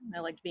better. I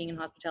liked being in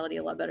hospitality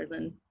a lot better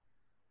than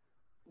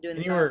doing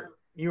the job.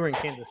 You were in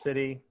Kansas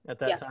City at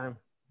that time?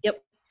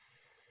 Yep.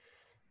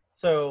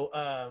 So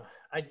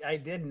I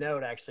did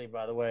note, actually,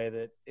 by the way,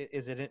 that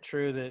is it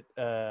true that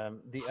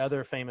the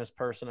other famous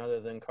person other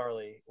than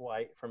Carly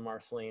White from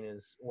Marceline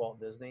is Walt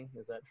Disney?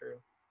 Is that true?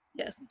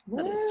 Yes,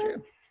 that is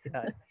true.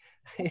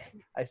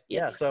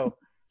 Yeah, so.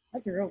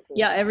 That's real cool.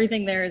 Yeah,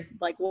 everything there is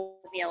like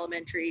Walt Disney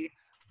Elementary,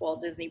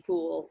 Walt Disney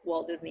Pool,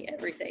 Walt Disney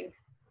everything.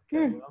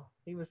 Okay, well,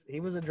 he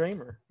was a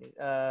dreamer.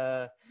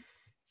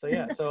 So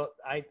yeah, so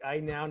I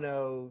now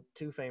know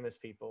two famous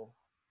people.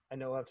 I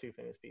know of two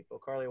famous people,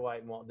 Carly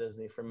White and Walt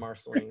Disney from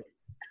Marceline.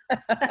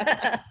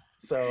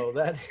 So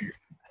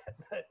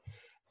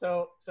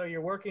so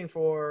you're working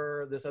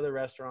for this other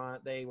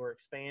restaurant. They were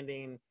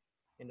expanding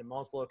into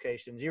multiple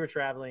locations. You were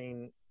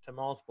traveling to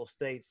multiple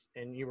states,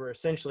 and you were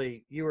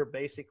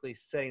basically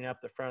setting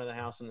up the front of the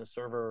house and the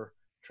server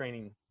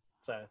training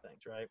side of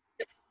things, right?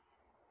 Yep.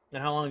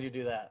 And how long did you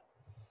do that?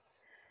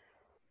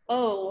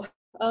 Oh,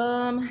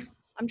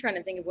 I'm trying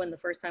to think of when the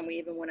first time we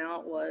even went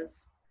out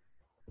was.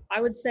 I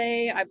would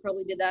say I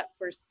probably did that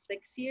for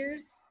 6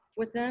 years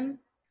with them.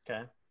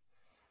 Okay.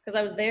 Because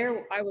I was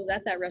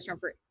at that restaurant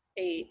for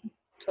 8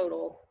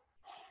 total.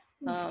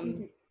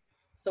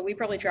 So we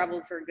probably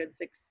traveled for a good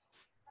 6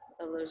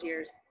 of those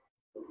years.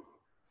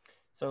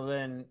 So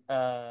then,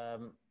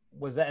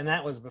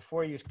 that was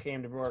before you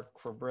came to work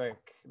for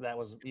Brick?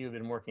 You've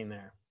been working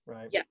there,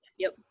 right? Yeah.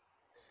 Yep.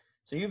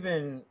 So you've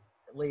been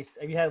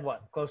have you had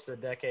what, close to a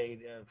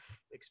decade of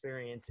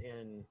experience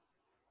in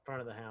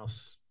front of the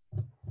house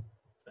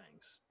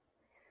things?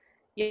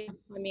 Yeah.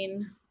 I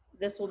mean,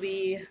 this will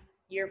be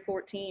year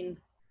 14.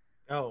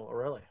 Oh,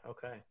 really?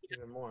 Okay. Yeah.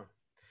 Even more.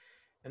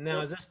 And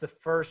now, Yep. is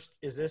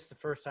this the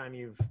first time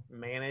you've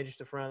managed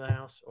the front of the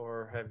house,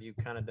 or have you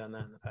kind of done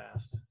that in the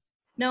past?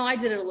 No, I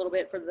did it a little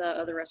bit for the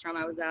other restaurant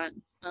I was at.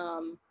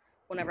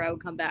 Whenever I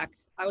would come back,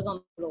 I was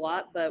on the road a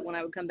lot, but when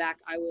I would come back,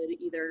 I would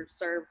either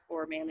serve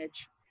or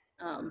manage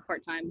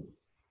part-time.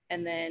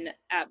 And then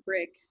at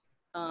Brick,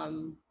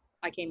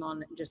 I came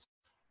on just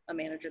a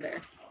manager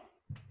there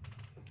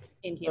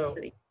in Kansas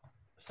City.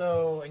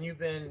 So, and you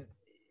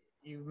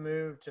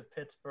moved to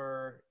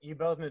Pittsburgh. You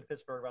both moved to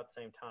Pittsburgh about the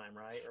same time,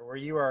 right? Or were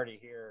you already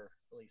here,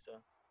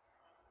 Lisa?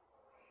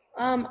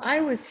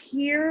 I was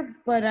here,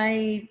 but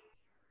I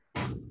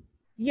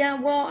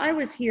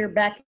was here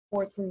back and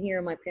forth from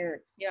here, my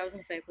parents. Yeah, I was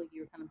gonna say, I feel like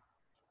you were kind of.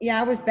 Yeah,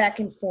 I was back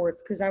and forth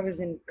because I was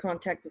in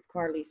contact with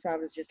Carly, so I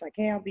was just like,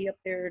 hey, I'll be up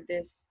there,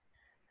 this.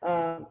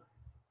 But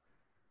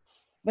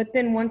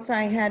then once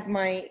I had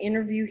my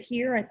interview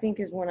here, I think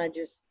is when I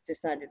just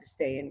decided to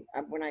stay, and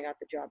when I got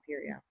the job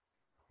here, yeah.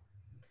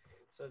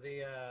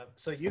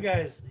 So you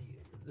guys,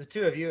 the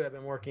two of you have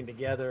been working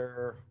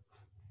together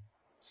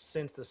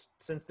since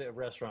the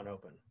restaurant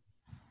opened.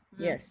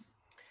 Yes.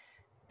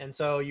 And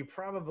so you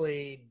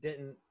probably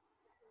didn't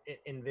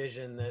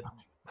envision that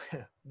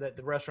that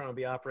the restaurant would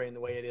be operating the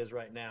way it is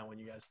right now when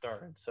you guys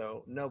started.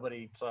 So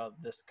nobody saw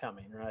this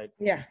coming, right?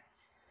 Yeah.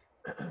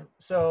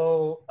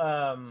 So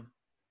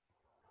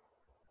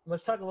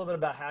let's talk a little bit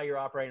about how you're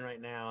operating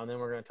right now, and then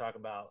we're going to talk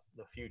about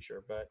the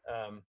future. But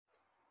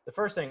the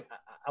first thing,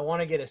 I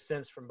want to get a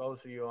sense from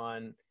both of you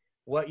on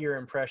what your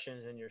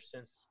impressions and your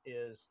sense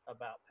is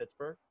about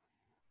Pittsburgh,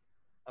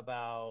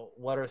 about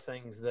what are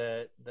things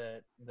that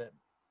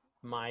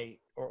might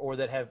or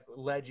that have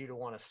led you to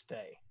want to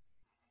stay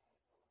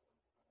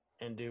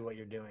and do what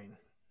you're doing.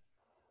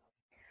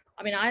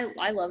 I mean,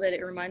 I love it.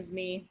 It reminds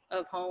me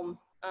of home.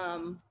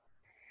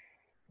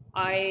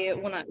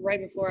 Right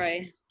before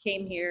I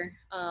came here,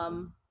 I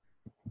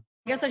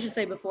guess I should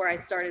say before I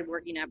started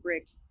working at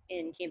Brick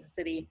in Kansas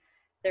City,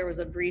 there was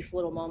a brief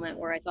little moment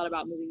where I thought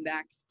about moving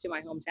back to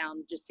my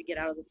hometown just to get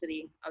out of the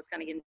city. I was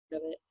kind of getting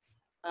rid of it.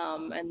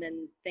 And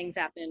then things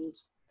happened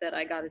that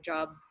I got a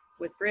job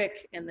with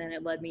Brick, and then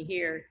it led me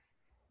here.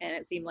 And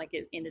it seemed like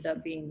it ended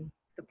up being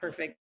the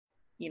perfect,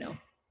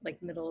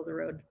 like middle of the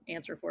road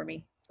answer for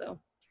me. So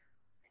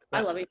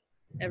I love it.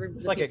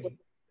 It's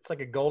like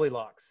a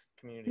Goldilocks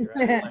community,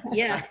 right? Like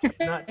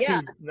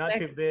yeah. Not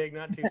too big,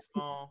 not too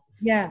small.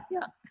 Yeah.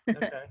 Yeah.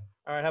 Okay.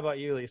 All right. How about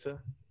you, Lisa?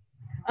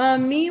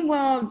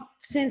 Well,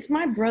 since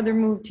my brother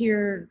moved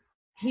here,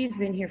 he's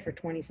been here for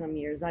 20 some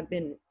years. I've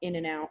been in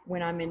and out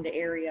when I'm in the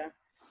area.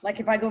 Like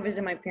if I go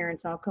visit my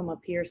parents, I'll come up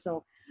here.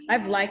 So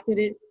I've liked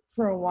it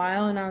for a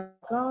while, and I'm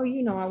like, oh,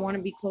 I want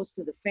to be close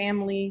to the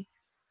family.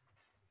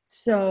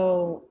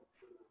 So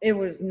it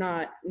was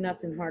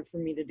nothing hard for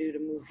me to do to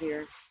move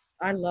here.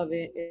 I love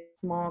it. It's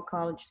a small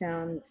college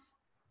town. It's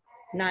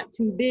not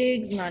too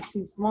big, not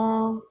too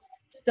small.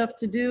 Stuff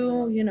to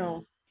do,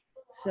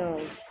 So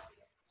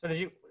did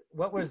you?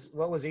 What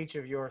was each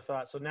of your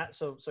thoughts?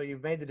 So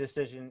you've made the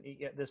decision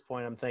at this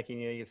point. I'm thinking,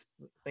 you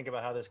think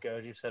about how this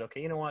goes. You've said,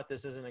 okay, you know what?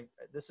 This is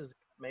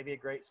maybe a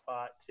great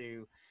spot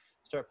to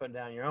start putting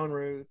down your own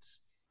roots.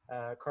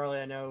 Carly,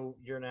 I know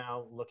you're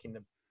now looking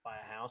to buy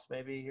a house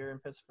maybe here in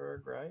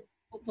Pittsburgh, right?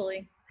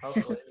 Hopefully.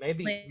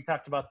 Maybe you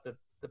talked about the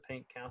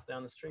pink house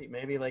down the street.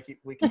 Maybe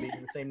we can be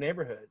in the same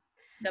neighborhood.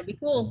 That'd be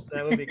cool.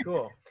 That would be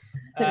cool.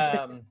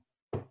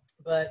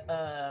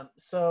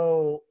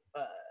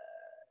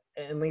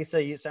 And Lisa,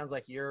 it sounds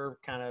like you're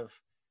kind of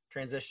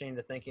transitioning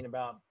to thinking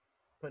about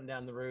putting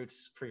down the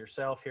roots for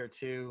yourself here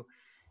too.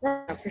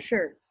 Yeah, for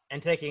sure.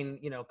 And taking,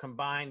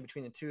 combined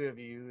between the two of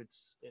you,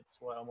 it's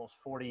what, almost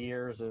 40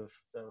 years of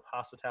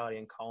hospitality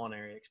and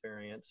culinary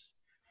experience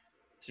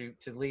to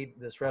lead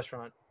this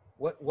restaurant.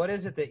 What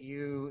is it that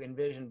you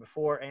envision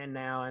before and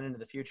now and into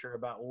the future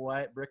about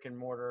what brick and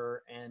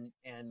mortar and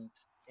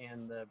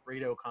the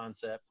burrito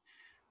concept,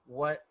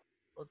 what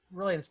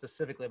really and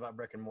specifically about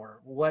brick and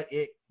mortar, what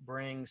it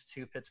brings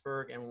to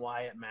Pittsburgh and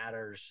why it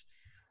matters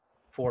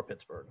for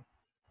Pittsburgh?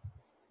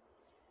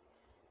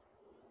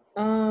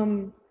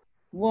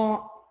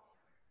 Well,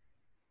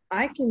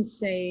 I can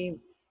say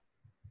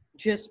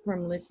just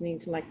from listening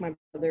to like my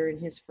brother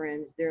and his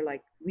friends, they're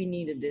like, we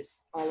needed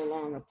this all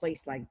along, a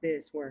place like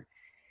this where,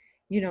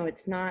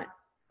 it's not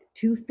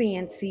too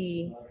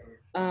fancy.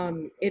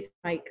 It's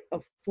like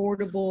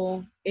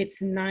affordable.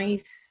 It's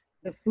nice.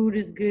 The food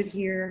is good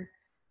here.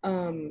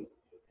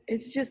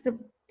 it's just a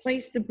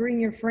place to bring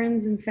your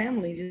friends and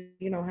family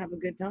to, have a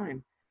good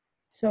time.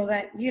 So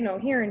that,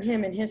 hearing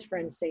him and his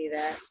friends say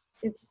that,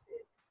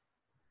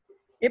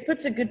 it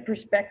puts a good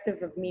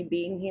perspective of me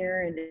being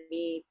here and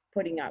me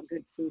putting out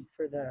good food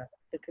for the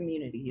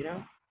community,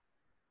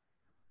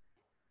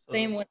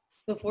 Same when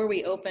before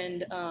we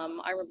opened,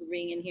 I remember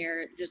being in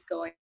here just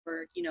going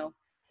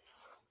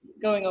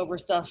over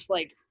stuff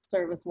like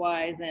service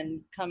wise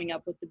and coming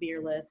up with the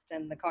beer list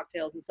and the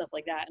cocktails and stuff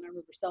like that. And I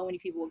remember so many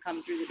people would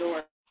come through the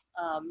door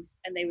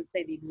and they would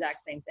say the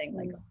exact same thing,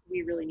 like,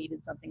 we really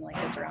needed something like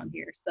this around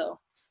here. So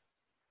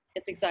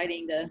it's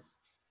exciting to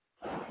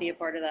be a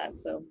part of that.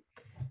 So,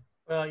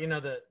 well,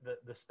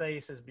 the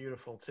space is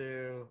beautiful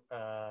too.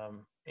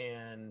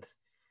 And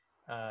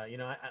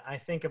I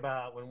think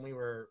about when we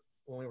were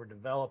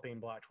developing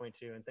Block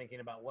 22 and thinking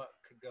about what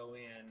could go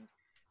in,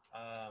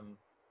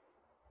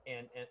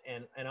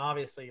 and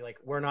obviously, like,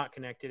 we're not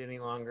connected any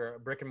longer.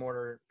 Brick and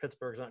Mortar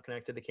Pittsburgh's not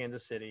connected to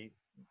Kansas City,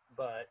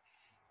 but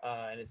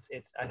and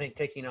it's I think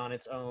taking on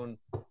its own.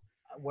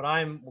 What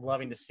I'm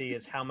loving to see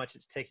is how much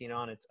it's taking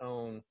on its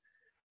own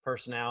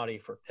personality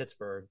for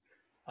Pittsburgh,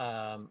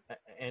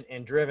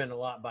 and driven a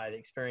lot by the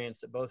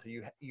experience that both of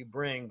you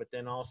bring, but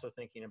then also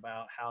thinking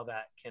about how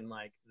that can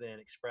then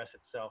express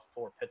itself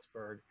for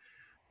Pittsburgh,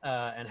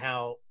 and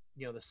how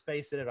the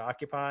space that it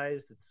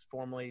occupies, that's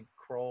formerly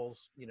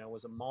Kroll's,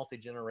 was a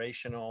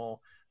multi-generational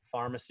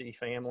pharmacy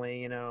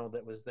family,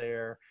 that was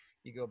there.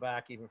 You go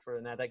back even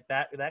further than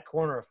that, that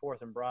corner of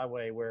 4th and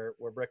Broadway where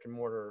Brick and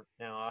Mortar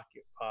now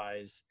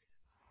occupies,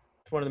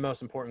 it's one of the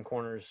most important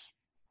corners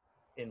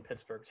in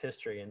Pittsburgh's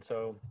history. And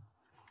so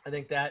I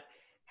think that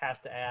has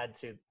to add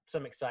to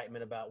some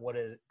excitement about what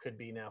it could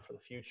be now for the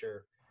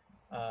future.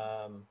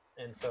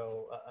 And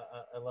so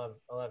I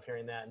love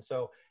hearing that. And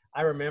so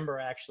I remember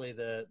actually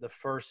the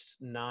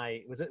first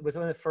night was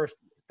one of the first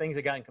things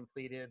that gotten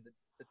completed.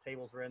 The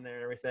tables were in there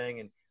and everything,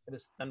 and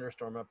this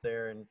thunderstorm up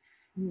there, and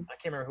I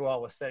can't remember who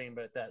all was sitting,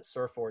 but at that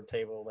surfboard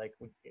table,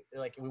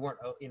 we weren't,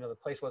 the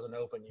place wasn't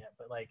open yet,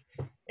 but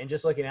and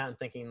just looking out and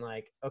thinking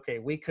okay,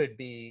 we could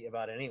be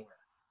about anywhere.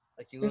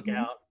 You look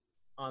out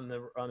on the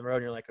road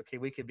and you're like, okay,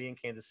 we could be in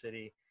Kansas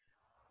City,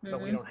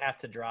 but we don't have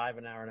to drive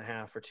an hour and a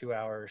half or 2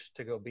 hours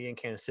to go be in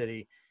Kansas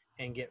City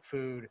and get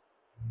food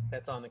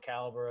that's on the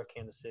caliber of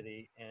Kansas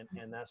City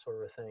and that sort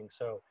of a thing.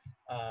 So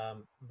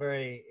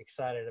very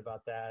excited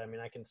about that. I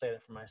mean, I can say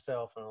that for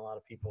myself and a lot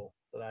of people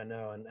that I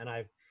know, and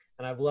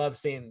I've loved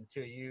seeing the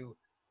two of you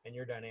and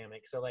your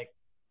dynamic. So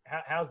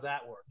how's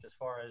that worked as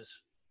far as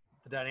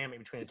the dynamic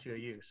between the two of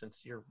you,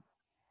 since you're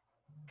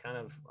kind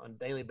of on a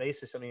daily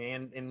basis, I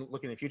mean, and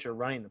looking in the future,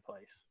 running the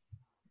place,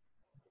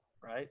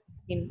 right?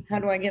 How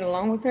do I get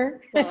along with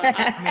her? Well,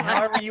 I mean,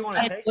 however you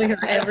want to take it.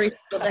 Every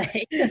single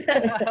day.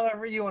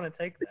 However you want to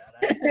take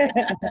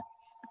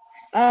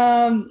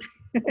that.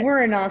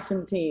 We're an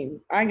awesome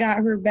team. I got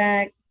her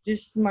back,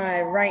 just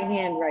my right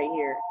hand right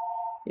here.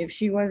 If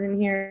she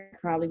wasn't here, I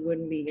probably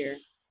wouldn't be here.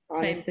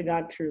 Honest to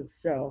God truth.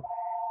 So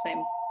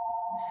Same.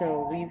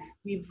 So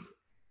we've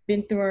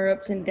been through our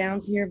ups and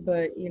downs here,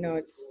 but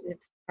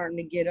it's starting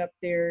to get up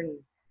there in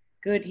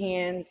good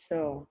hands.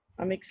 So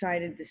I'm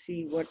excited to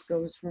see what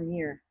goes from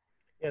here.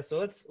 Yeah, so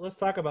let's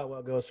talk about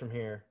what goes from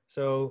here.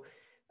 So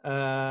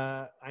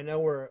I know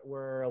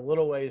we're a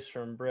little ways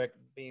from Brick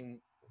being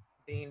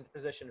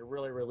positioned to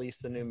really release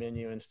the new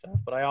menu and stuff,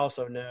 but I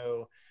also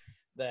know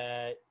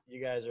that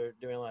you guys are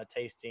doing a lot of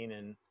tasting,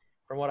 and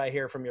from what I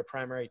hear from your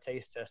primary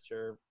taste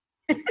tester,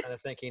 is kind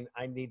of thinking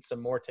I need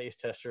some more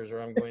taste testers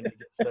or I'm going to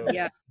get so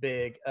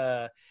big.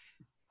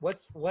 What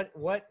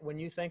when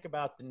you think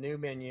about the new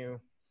menu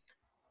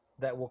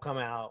that will come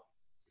out,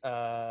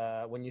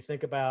 when you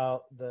think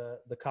about the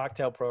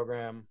cocktail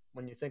program,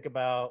 when you think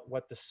about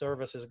what the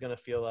service is going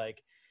to feel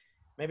like,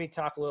 maybe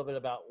talk a little bit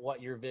about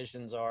what your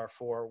visions are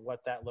for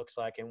what that looks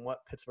like and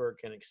what Pittsburgh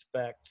can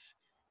expect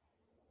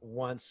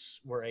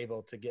once we're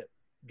able to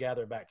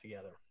gather back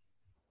together.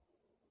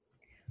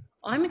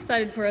 I'm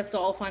excited for us to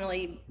all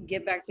finally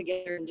get back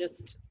together and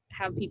just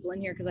have people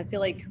in here, because I feel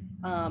like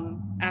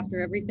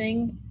after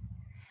everything,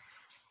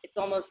 it's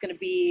almost going to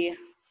be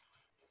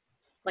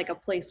like a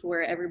place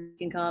where everybody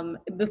can come.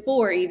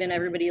 Before, even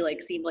everybody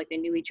seemed like they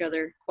knew each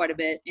other quite a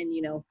bit, and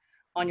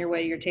on your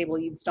way to your table,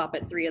 you'd stop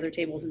at 3 other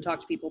tables and talk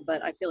to people.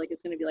 But I feel like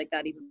it's going to be like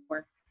that even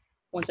more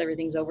once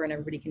everything's over and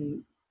everybody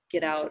can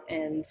get out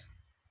and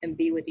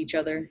be with each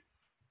other.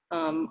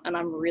 And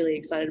I'm really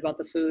excited about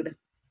the food.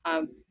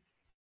 I'm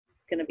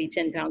going to be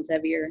 10 pounds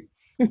heavier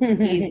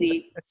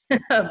easy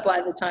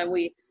by the time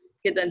we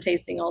get done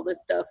tasting all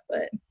this stuff.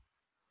 But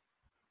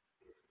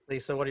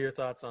Lisa, what are your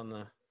thoughts on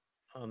the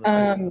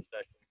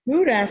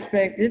food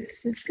aspect?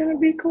 It's going to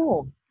be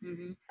cool.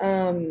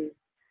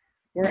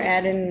 We're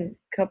adding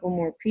a couple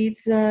more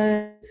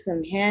pizzas,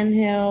 some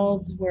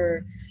handhelds.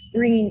 We're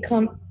bringing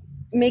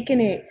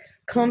making it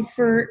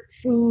comfort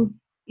food.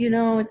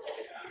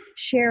 It's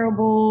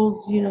shareables.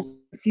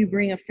 If you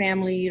bring a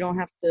family, you don't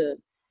have to,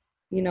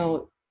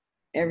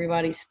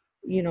 everybody's,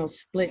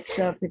 split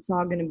stuff. It's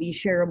all going to be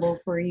shareable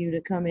for you to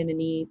come in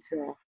and eat.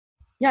 So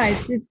yeah,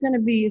 it's gonna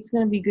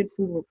be good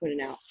food we're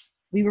putting out.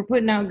 We were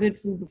putting out good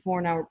food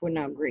before, now we're putting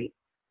out great.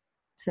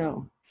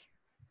 So.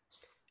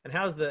 And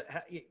how's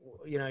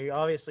you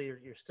obviously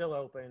you're still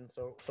open.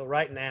 So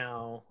right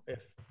now,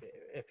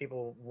 if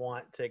people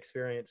want to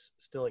experience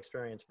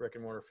brick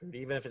and mortar food,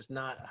 even if it's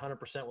not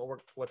 100%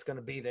 what's going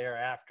to be there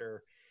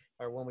after,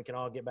 or when we can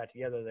all get back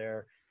together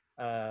there,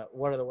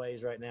 what are the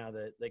ways right now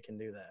that they can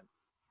do that?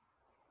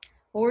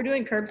 Well, we're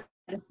doing curbside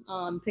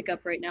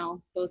pickup right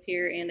now, both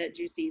here and at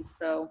Juicy's.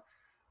 So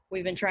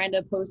we've been trying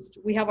to post.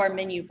 We have our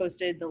menu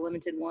posted, the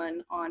limited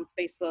one, on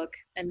Facebook,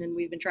 and then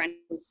we've been trying to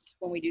post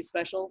when we do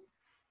specials,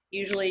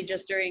 usually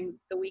just during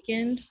the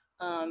weekend.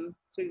 So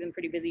we've been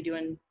pretty busy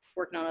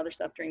working on other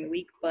stuff during the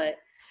week, but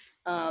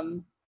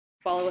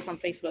follow us on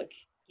Facebook.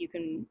 You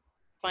can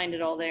find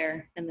it all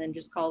there, and then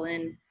just call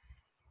in,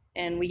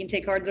 and we can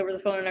take cards over the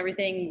phone and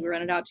everything. We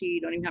run it out to you.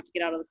 You don't even have to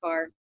get out of the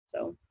car.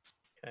 So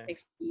it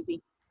makes it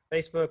easy.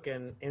 Facebook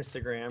and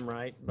Instagram,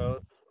 right?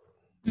 Both?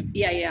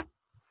 Yeah.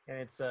 And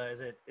it's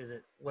is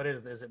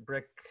it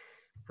brick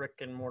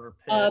and mortar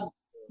pit?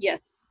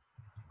 Yes.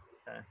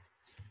 Okay.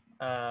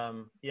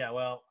 Yeah,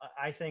 well,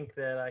 I think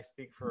that I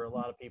speak for a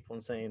lot of people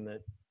in saying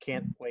that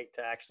can't wait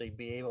to actually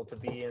be able to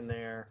be in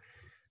there,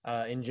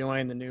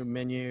 enjoying the new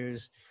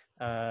menus,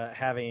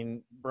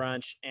 having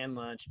brunch and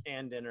lunch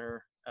and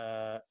dinner.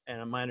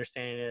 And my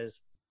understanding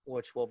is,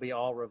 which will be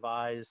all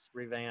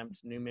revamped,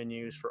 new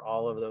menus for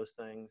all of those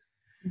things.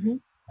 Mm-hmm.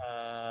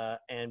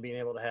 And being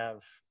able to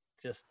have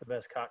just the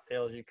best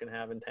cocktails you can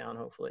have in town,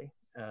 hopefully,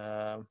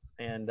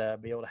 and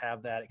be able to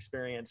have that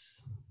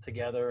experience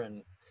together.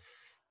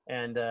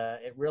 And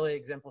it really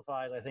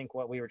exemplifies, I think,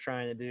 what we were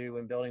trying to do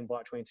in building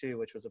Block 22,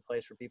 which was a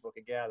place where people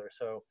could gather.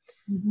 So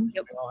Mm-hmm.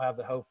 we all have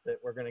the hope that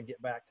we're going to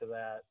get back to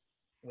that.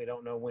 We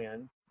don't know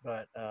when,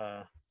 but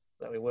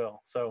that we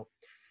will. So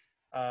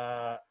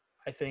I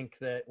think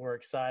that we're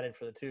excited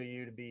for the two of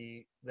you to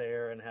be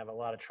there and have a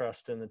lot of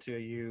trust in the two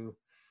of you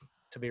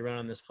to be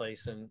running this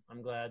place. And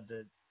I'm glad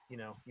that,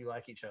 you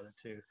like each other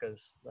too,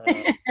 because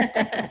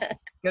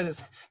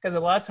a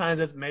lot of times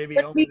it's maybe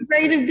It'd be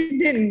great if you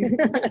didn't.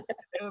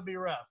 it would be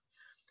rough.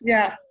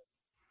 Yeah.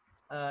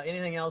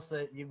 Anything else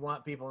that you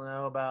want people to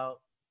know about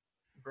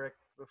Brick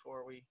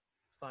before we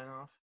sign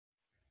off?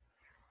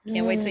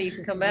 Can't wait till you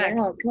can come back.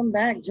 Yeah, come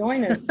back,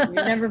 join us. You've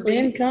never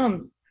been,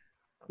 come.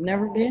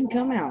 Never been,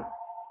 come out.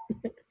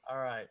 All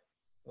right.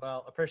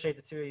 Well, appreciate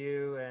the two of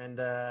you, and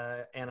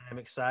I'm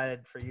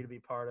excited for you to be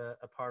part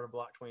of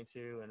Block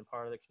 22 and a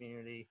part of the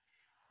community,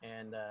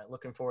 and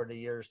looking forward to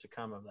years to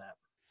come of that.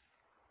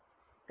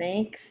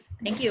 Thanks.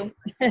 Thank you.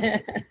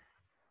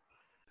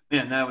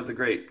 Man, that was a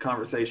great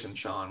conversation,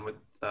 Shawn, with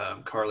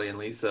Carly and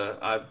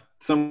Lisa.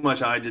 So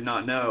much I did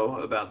not know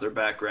about their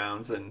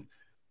backgrounds, and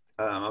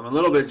I'm a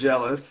little bit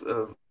jealous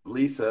of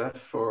Lisa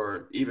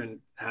for even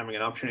having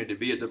an opportunity to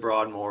be at the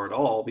Broadmoor at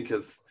all,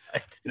 because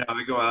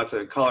I go out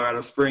to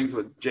Colorado Springs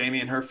with Jamie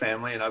and her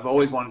family, and I've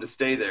always wanted to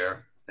stay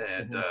there.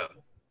 And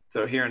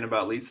so hearing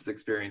about Lisa's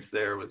experience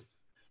there was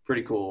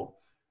pretty cool.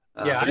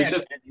 Yeah, I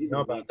didn't even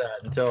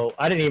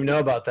know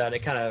about that.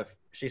 It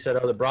she said,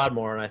 "Oh, the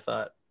Broadmoor," and I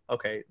thought,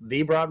 okay,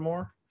 the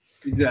Broadmoor?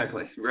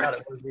 Exactly. Right.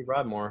 It was the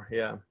Broadmoor.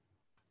 Yeah.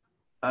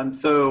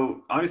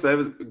 So obviously that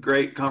was a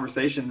great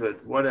conversation,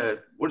 but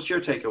what's your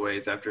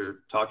takeaways after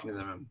talking to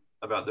them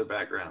about their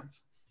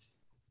backgrounds?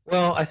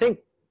 Well, I think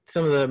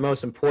some of the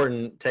most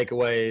important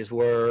takeaways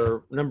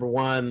were, number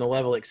one, the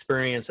level of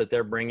experience that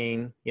they're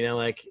bringing,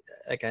 like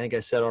I think I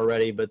said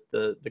already, but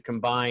the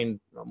combined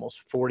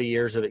almost 40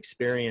 years of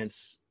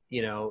experience,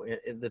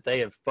 that they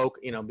have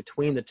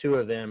between the two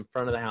of them,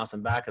 front of the house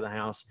and back of the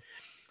house,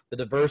 the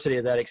diversity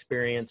of that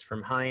experience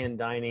from high-end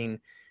dining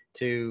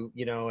to,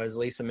 as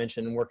Lisa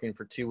mentioned, working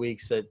for 2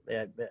 weeks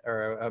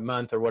or a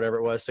month or whatever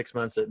it was, 6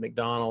 months at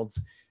McDonald's,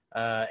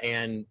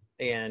 and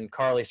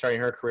Carly starting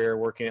her career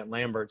working at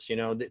Lambert's,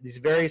 these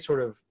very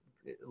sort of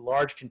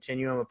large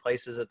continuum of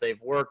places that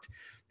they've worked,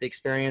 the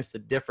experience, the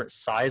different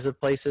size of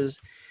places.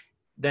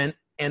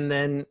 And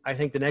then I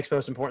think the next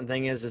most important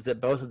thing is that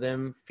both of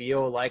them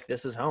feel like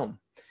this is home,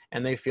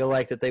 and they feel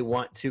like that they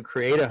want to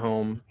create a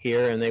home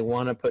here and they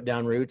want to put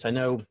down roots. I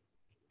know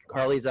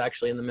Carly's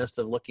actually in the midst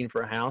of looking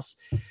for a house.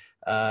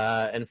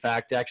 In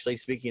fact, actually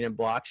speaking of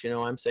blocks,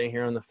 I'm staying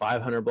here on the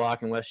 500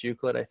 block in West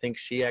Euclid. I think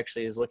she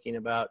actually is looking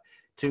about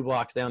 2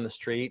 blocks down the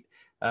street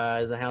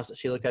as a house that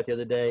she looked at the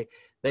other day.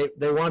 They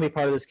want to be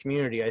part of this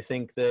community. I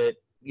think that,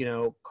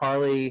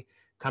 Carly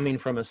coming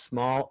from a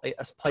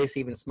place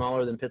even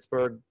smaller than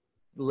Pittsburgh,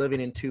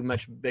 living in 2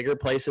 much bigger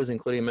places,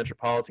 including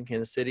metropolitan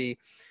Kansas City,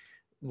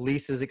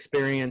 Lisa's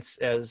experience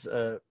as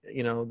the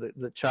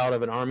child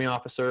of an Army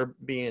officer,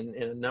 being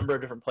in a number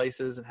of different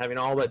places and having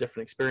all that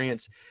different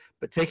experience,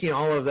 but taking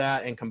all of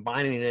that and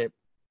combining it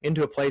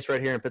into a place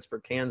right here in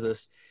Pittsburg,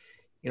 Kansas.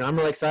 I'm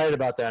really excited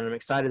about that, and I'm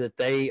excited that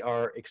they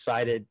are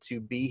excited to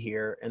be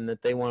here and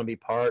that they want to be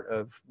part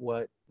of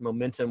what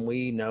momentum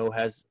we know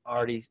has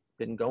already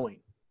been going.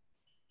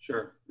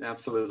 Sure,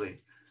 absolutely.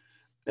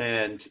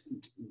 And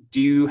do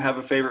you have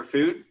a favorite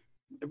food,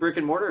 a brick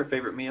and mortar, a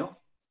favorite meal?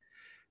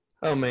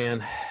 Oh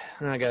man,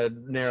 I got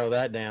to narrow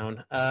that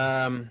down.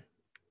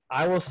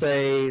 I will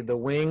say the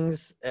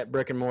wings at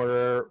Brick and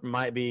Mortar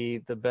might be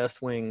the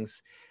best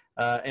wings.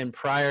 And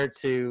prior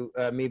to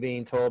me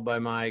being told by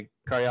my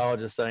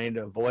cardiologist that I need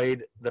to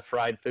avoid the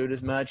fried food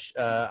as much,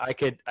 I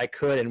could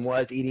and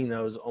was eating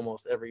those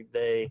almost every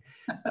day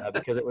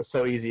because it was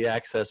so easy to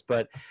access.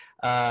 But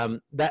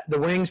that the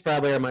wings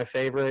probably are my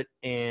favorite.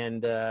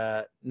 And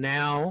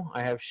now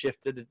I have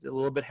shifted a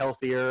little bit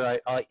healthier.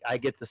 I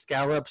get the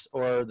scallops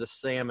or the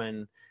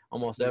salmon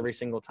almost every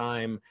single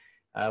time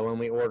when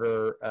we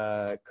order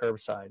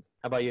curbside.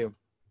 How about you?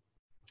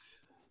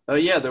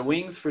 Yeah, the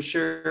wings for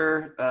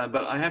sure.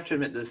 But I have to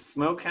admit, the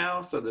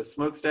smokehouse or the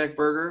smokestack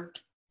burger,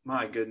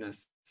 my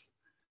goodness.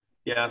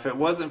 Yeah, if it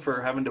wasn't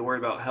for having to worry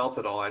about health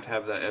at all, I'd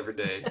have that every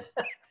day.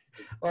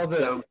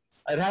 Well,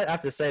 I'd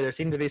have to say there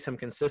seemed to be some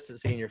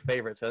consistency in your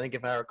favorites. I think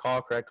if I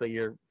recall correctly,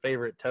 your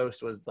favorite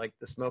toast was like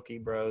the Smoky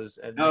Bros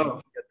and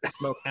the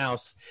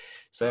Smokehouse.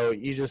 So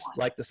you just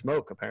like the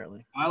smoke,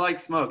 apparently. I like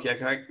smoke. Yeah,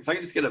 if I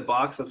could just get a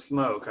box of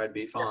smoke, I'd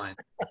be fine.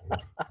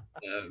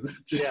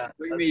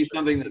 Bring me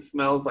something that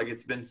smells like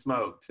it's been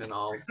smoked and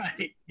all.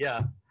 Right.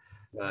 Yeah.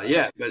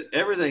 But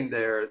everything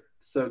there,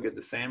 so good.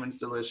 The salmon's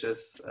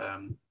delicious.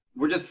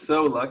 We're just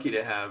so lucky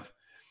to have.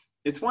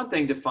 It's one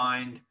thing to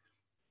find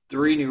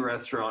 3 new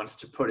restaurants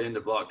to put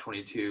into Block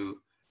 22.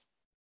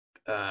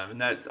 And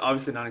that's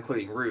obviously not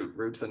including Root.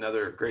 Root's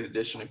another great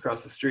addition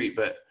across the street.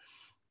 But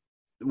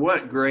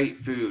what great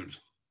food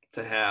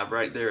to have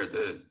right there at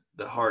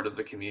the heart of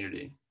the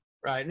community.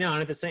 Right. No,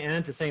 and at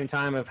the same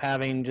time of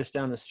having just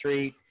down the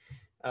street,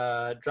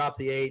 drop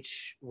the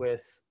H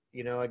with,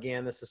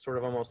 again, this is sort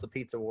of almost the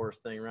pizza wars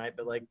thing, right?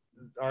 But like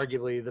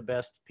arguably the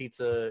best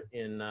pizza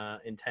in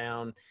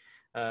town.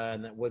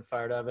 And that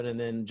wood-fired oven, and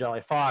then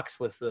Jolly Fox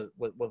with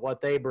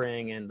what they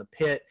bring, and the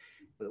pit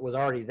was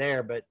already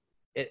there. But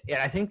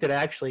I think that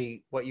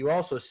actually what you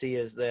also see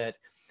is that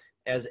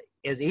as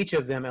each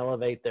of them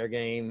elevate their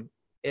game,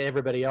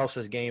 everybody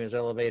else's game is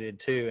elevated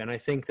too. And I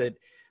think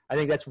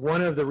that's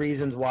one of the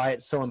reasons why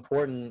it's so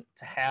important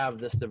to have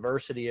this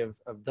diversity of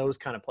those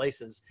kind of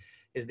places,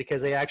 is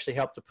because they actually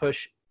help to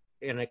push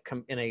in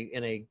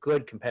a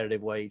good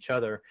competitive way each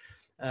other.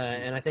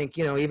 And I think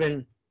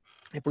even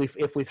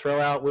if we throw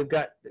out,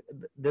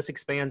 this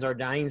expands our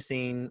dining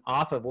scene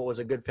off of what was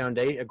a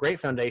great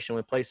foundation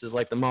with places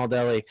like the Mall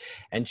Deli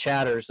and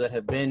Chatters that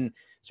have been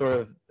sort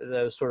of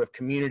those sort of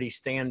community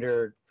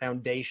standard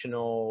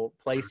foundational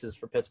places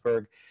for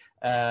Pittsburgh.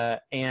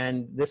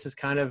 And this is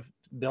kind of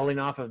building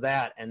off of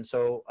that. And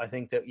so I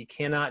think that you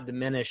cannot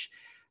diminish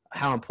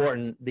how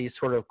important these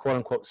sort of quote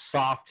unquote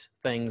soft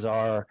things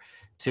are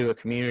to a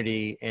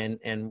community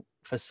and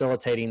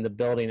facilitating the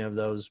building of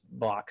those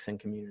blocks and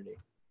community.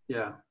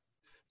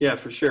 Yeah,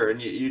 for sure.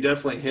 And you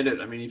definitely hit it.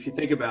 I mean, if you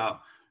think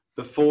about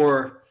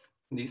before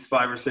these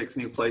 5 or 6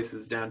 new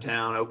places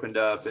downtown opened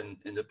up and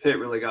the pit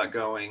really got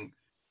going,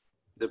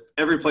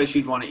 every place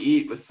you'd want to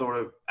eat was sort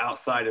of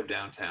outside of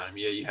downtown. I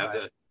mean, you have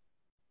the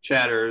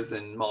Chatters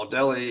and Mall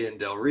Deli and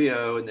Del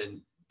Rio, and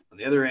then on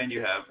the other end you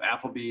have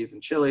Applebee's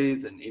and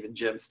Chili's, and even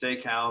Jim's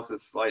Steakhouse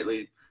is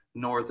slightly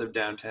north of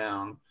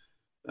downtown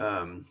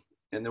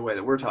in the way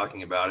that we're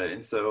talking about it.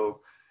 And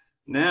so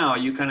now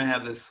you kind of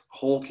have this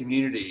whole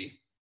community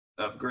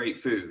of great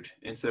food.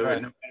 And so no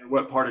matter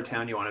what part of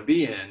town you want to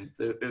be in,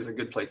 there's a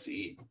good place to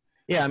eat.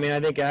 Yeah, I mean, I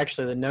think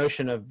actually the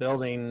notion of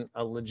building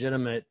a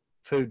legitimate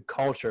food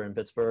culture in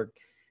Pittsburgh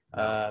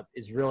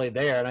is really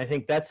there. And I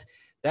think that's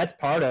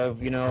part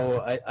of,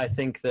 I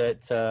think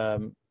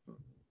that,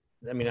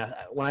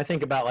 when I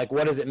think about like,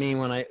 what does it mean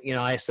when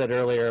I said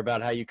earlier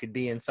about how you could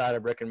be inside a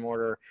brick and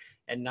mortar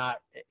and not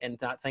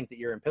think that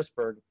you're in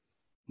Pittsburgh.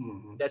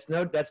 Mm-hmm.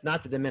 That's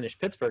not to diminish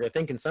Pittsburgh. I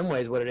think in some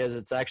ways what it is,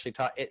 it's actually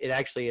it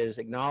actually is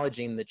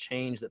acknowledging the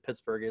change that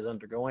Pittsburgh is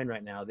undergoing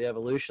right now, the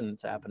evolution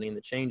that's happening,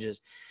 the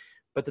changes.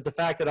 But the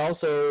fact that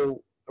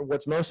also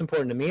what's most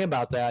important to me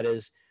about that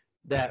is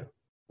that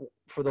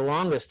for the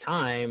longest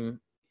time,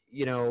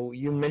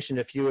 you mentioned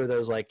a few of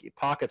those like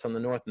pockets on the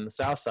north and the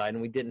south side,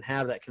 and we didn't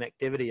have that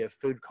connectivity of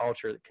food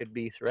culture that could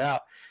be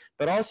throughout,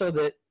 but also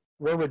that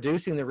we're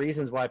reducing the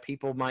reasons why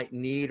people might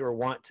need or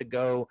want to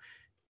go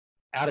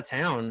out of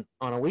town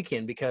on a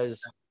weekend,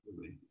 because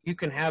you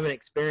can have an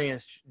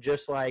experience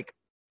just like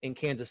in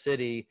Kansas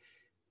City,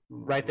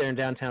 right there in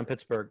downtown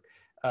Pittsburgh.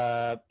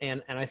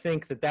 And I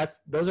think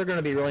those are going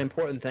to be really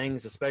important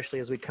things, especially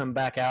as we come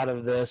back out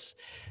of this,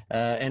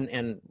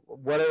 and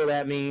whatever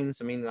that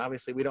means. I mean,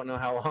 obviously we don't know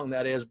how long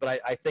that is,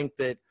 but I think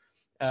that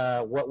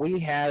what we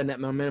had and that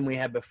momentum we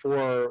had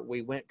before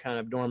we went kind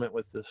of dormant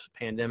with this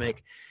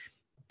pandemic,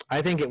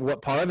 I think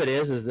what part of it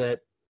is that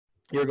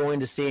you're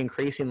going to see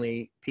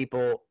increasingly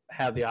people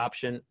have the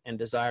option and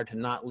desire to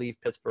not leave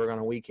Pittsburgh on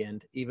a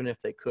weekend, even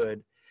if they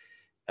could,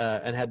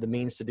 and had the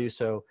means to do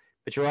so.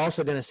 But you're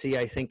also going to see,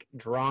 I think,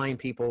 drawing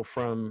people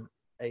from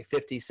a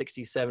 50,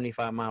 60,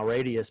 75-mile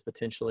radius,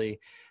 potentially,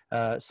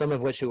 some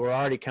of which who were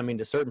already coming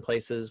to certain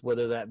places,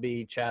 whether that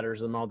be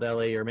Chatters and Mall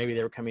Deli, or maybe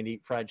they were coming to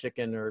eat fried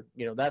chicken or,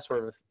 that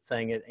sort of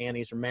thing at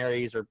Annie's or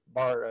Mary's or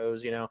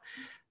Barro's,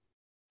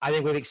 I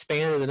think we've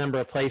expanded the number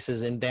of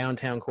places in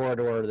downtown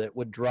corridor that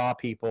would draw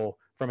people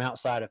from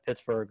outside of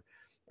Pittsburgh.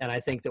 And I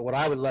think that what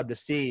I would love to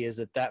see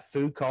is that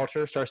food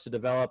culture starts to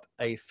develop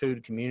a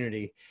food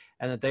community,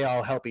 and that they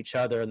all help each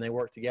other and they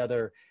work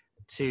together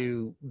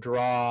to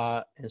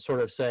draw and sort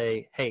of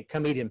say, hey,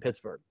 come eat in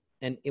Pittsburgh.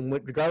 And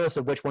regardless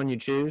of which one you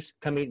choose,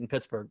 come eat in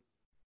Pittsburgh.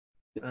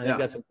 And I think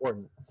that's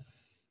important.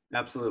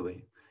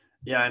 Absolutely.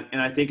 Yeah.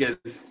 And I think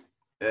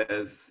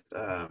as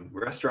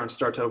restaurants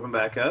start to open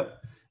back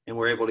up and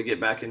we're able to get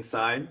back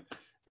inside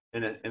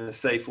in a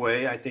safe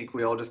way, I think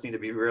we all just need to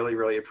be really,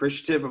 really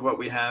appreciative of what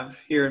we have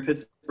here in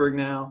Pittsburgh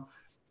now,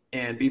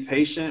 and be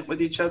patient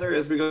with each other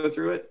as we go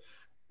through it,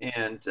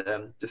 and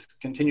just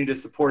continue to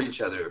support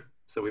each other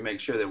so we make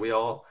sure that we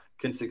all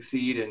can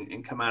succeed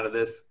and come out of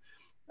this,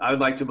 I would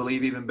like to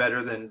believe, even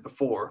better than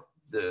before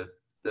the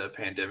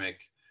pandemic.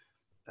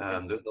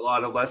 There's a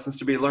lot of lessons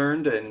to be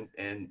learned,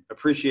 and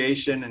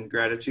appreciation and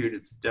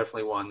gratitude is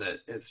definitely one that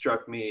has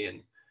struck me,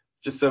 and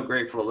just so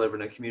grateful to live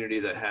in a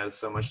community that has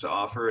so much to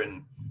offer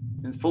and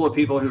is full of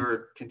people who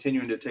are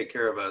continuing to take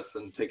care of us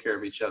and take care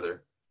of each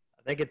other.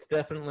 I think it's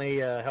definitely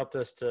helped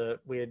us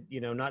we had,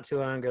 not too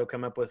long ago,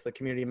 come up with the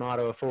community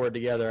motto of Forward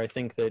Together. I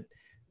think that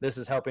this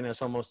is helping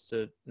us almost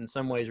to, in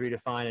some ways,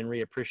 redefine and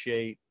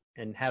reappreciate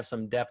and have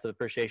some depth of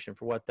appreciation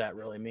for what that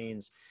really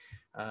means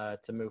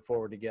to move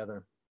forward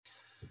together.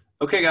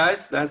 Okay,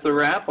 guys, that's a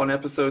wrap on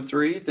episode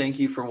 3. Thank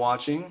you for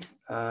watching.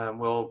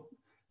 We'll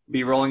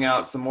be rolling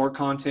out some more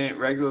content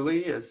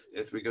regularly as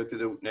we go through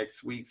the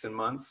next weeks and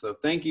months. So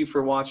thank you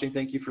for watching.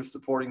 Thank you for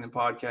supporting the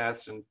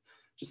podcast, and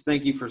just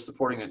thank you for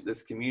supporting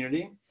this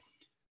community.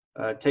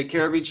 Take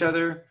care of each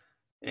other.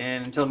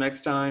 And until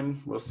next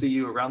time, we'll see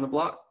you around the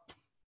block.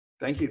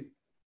 Thank you.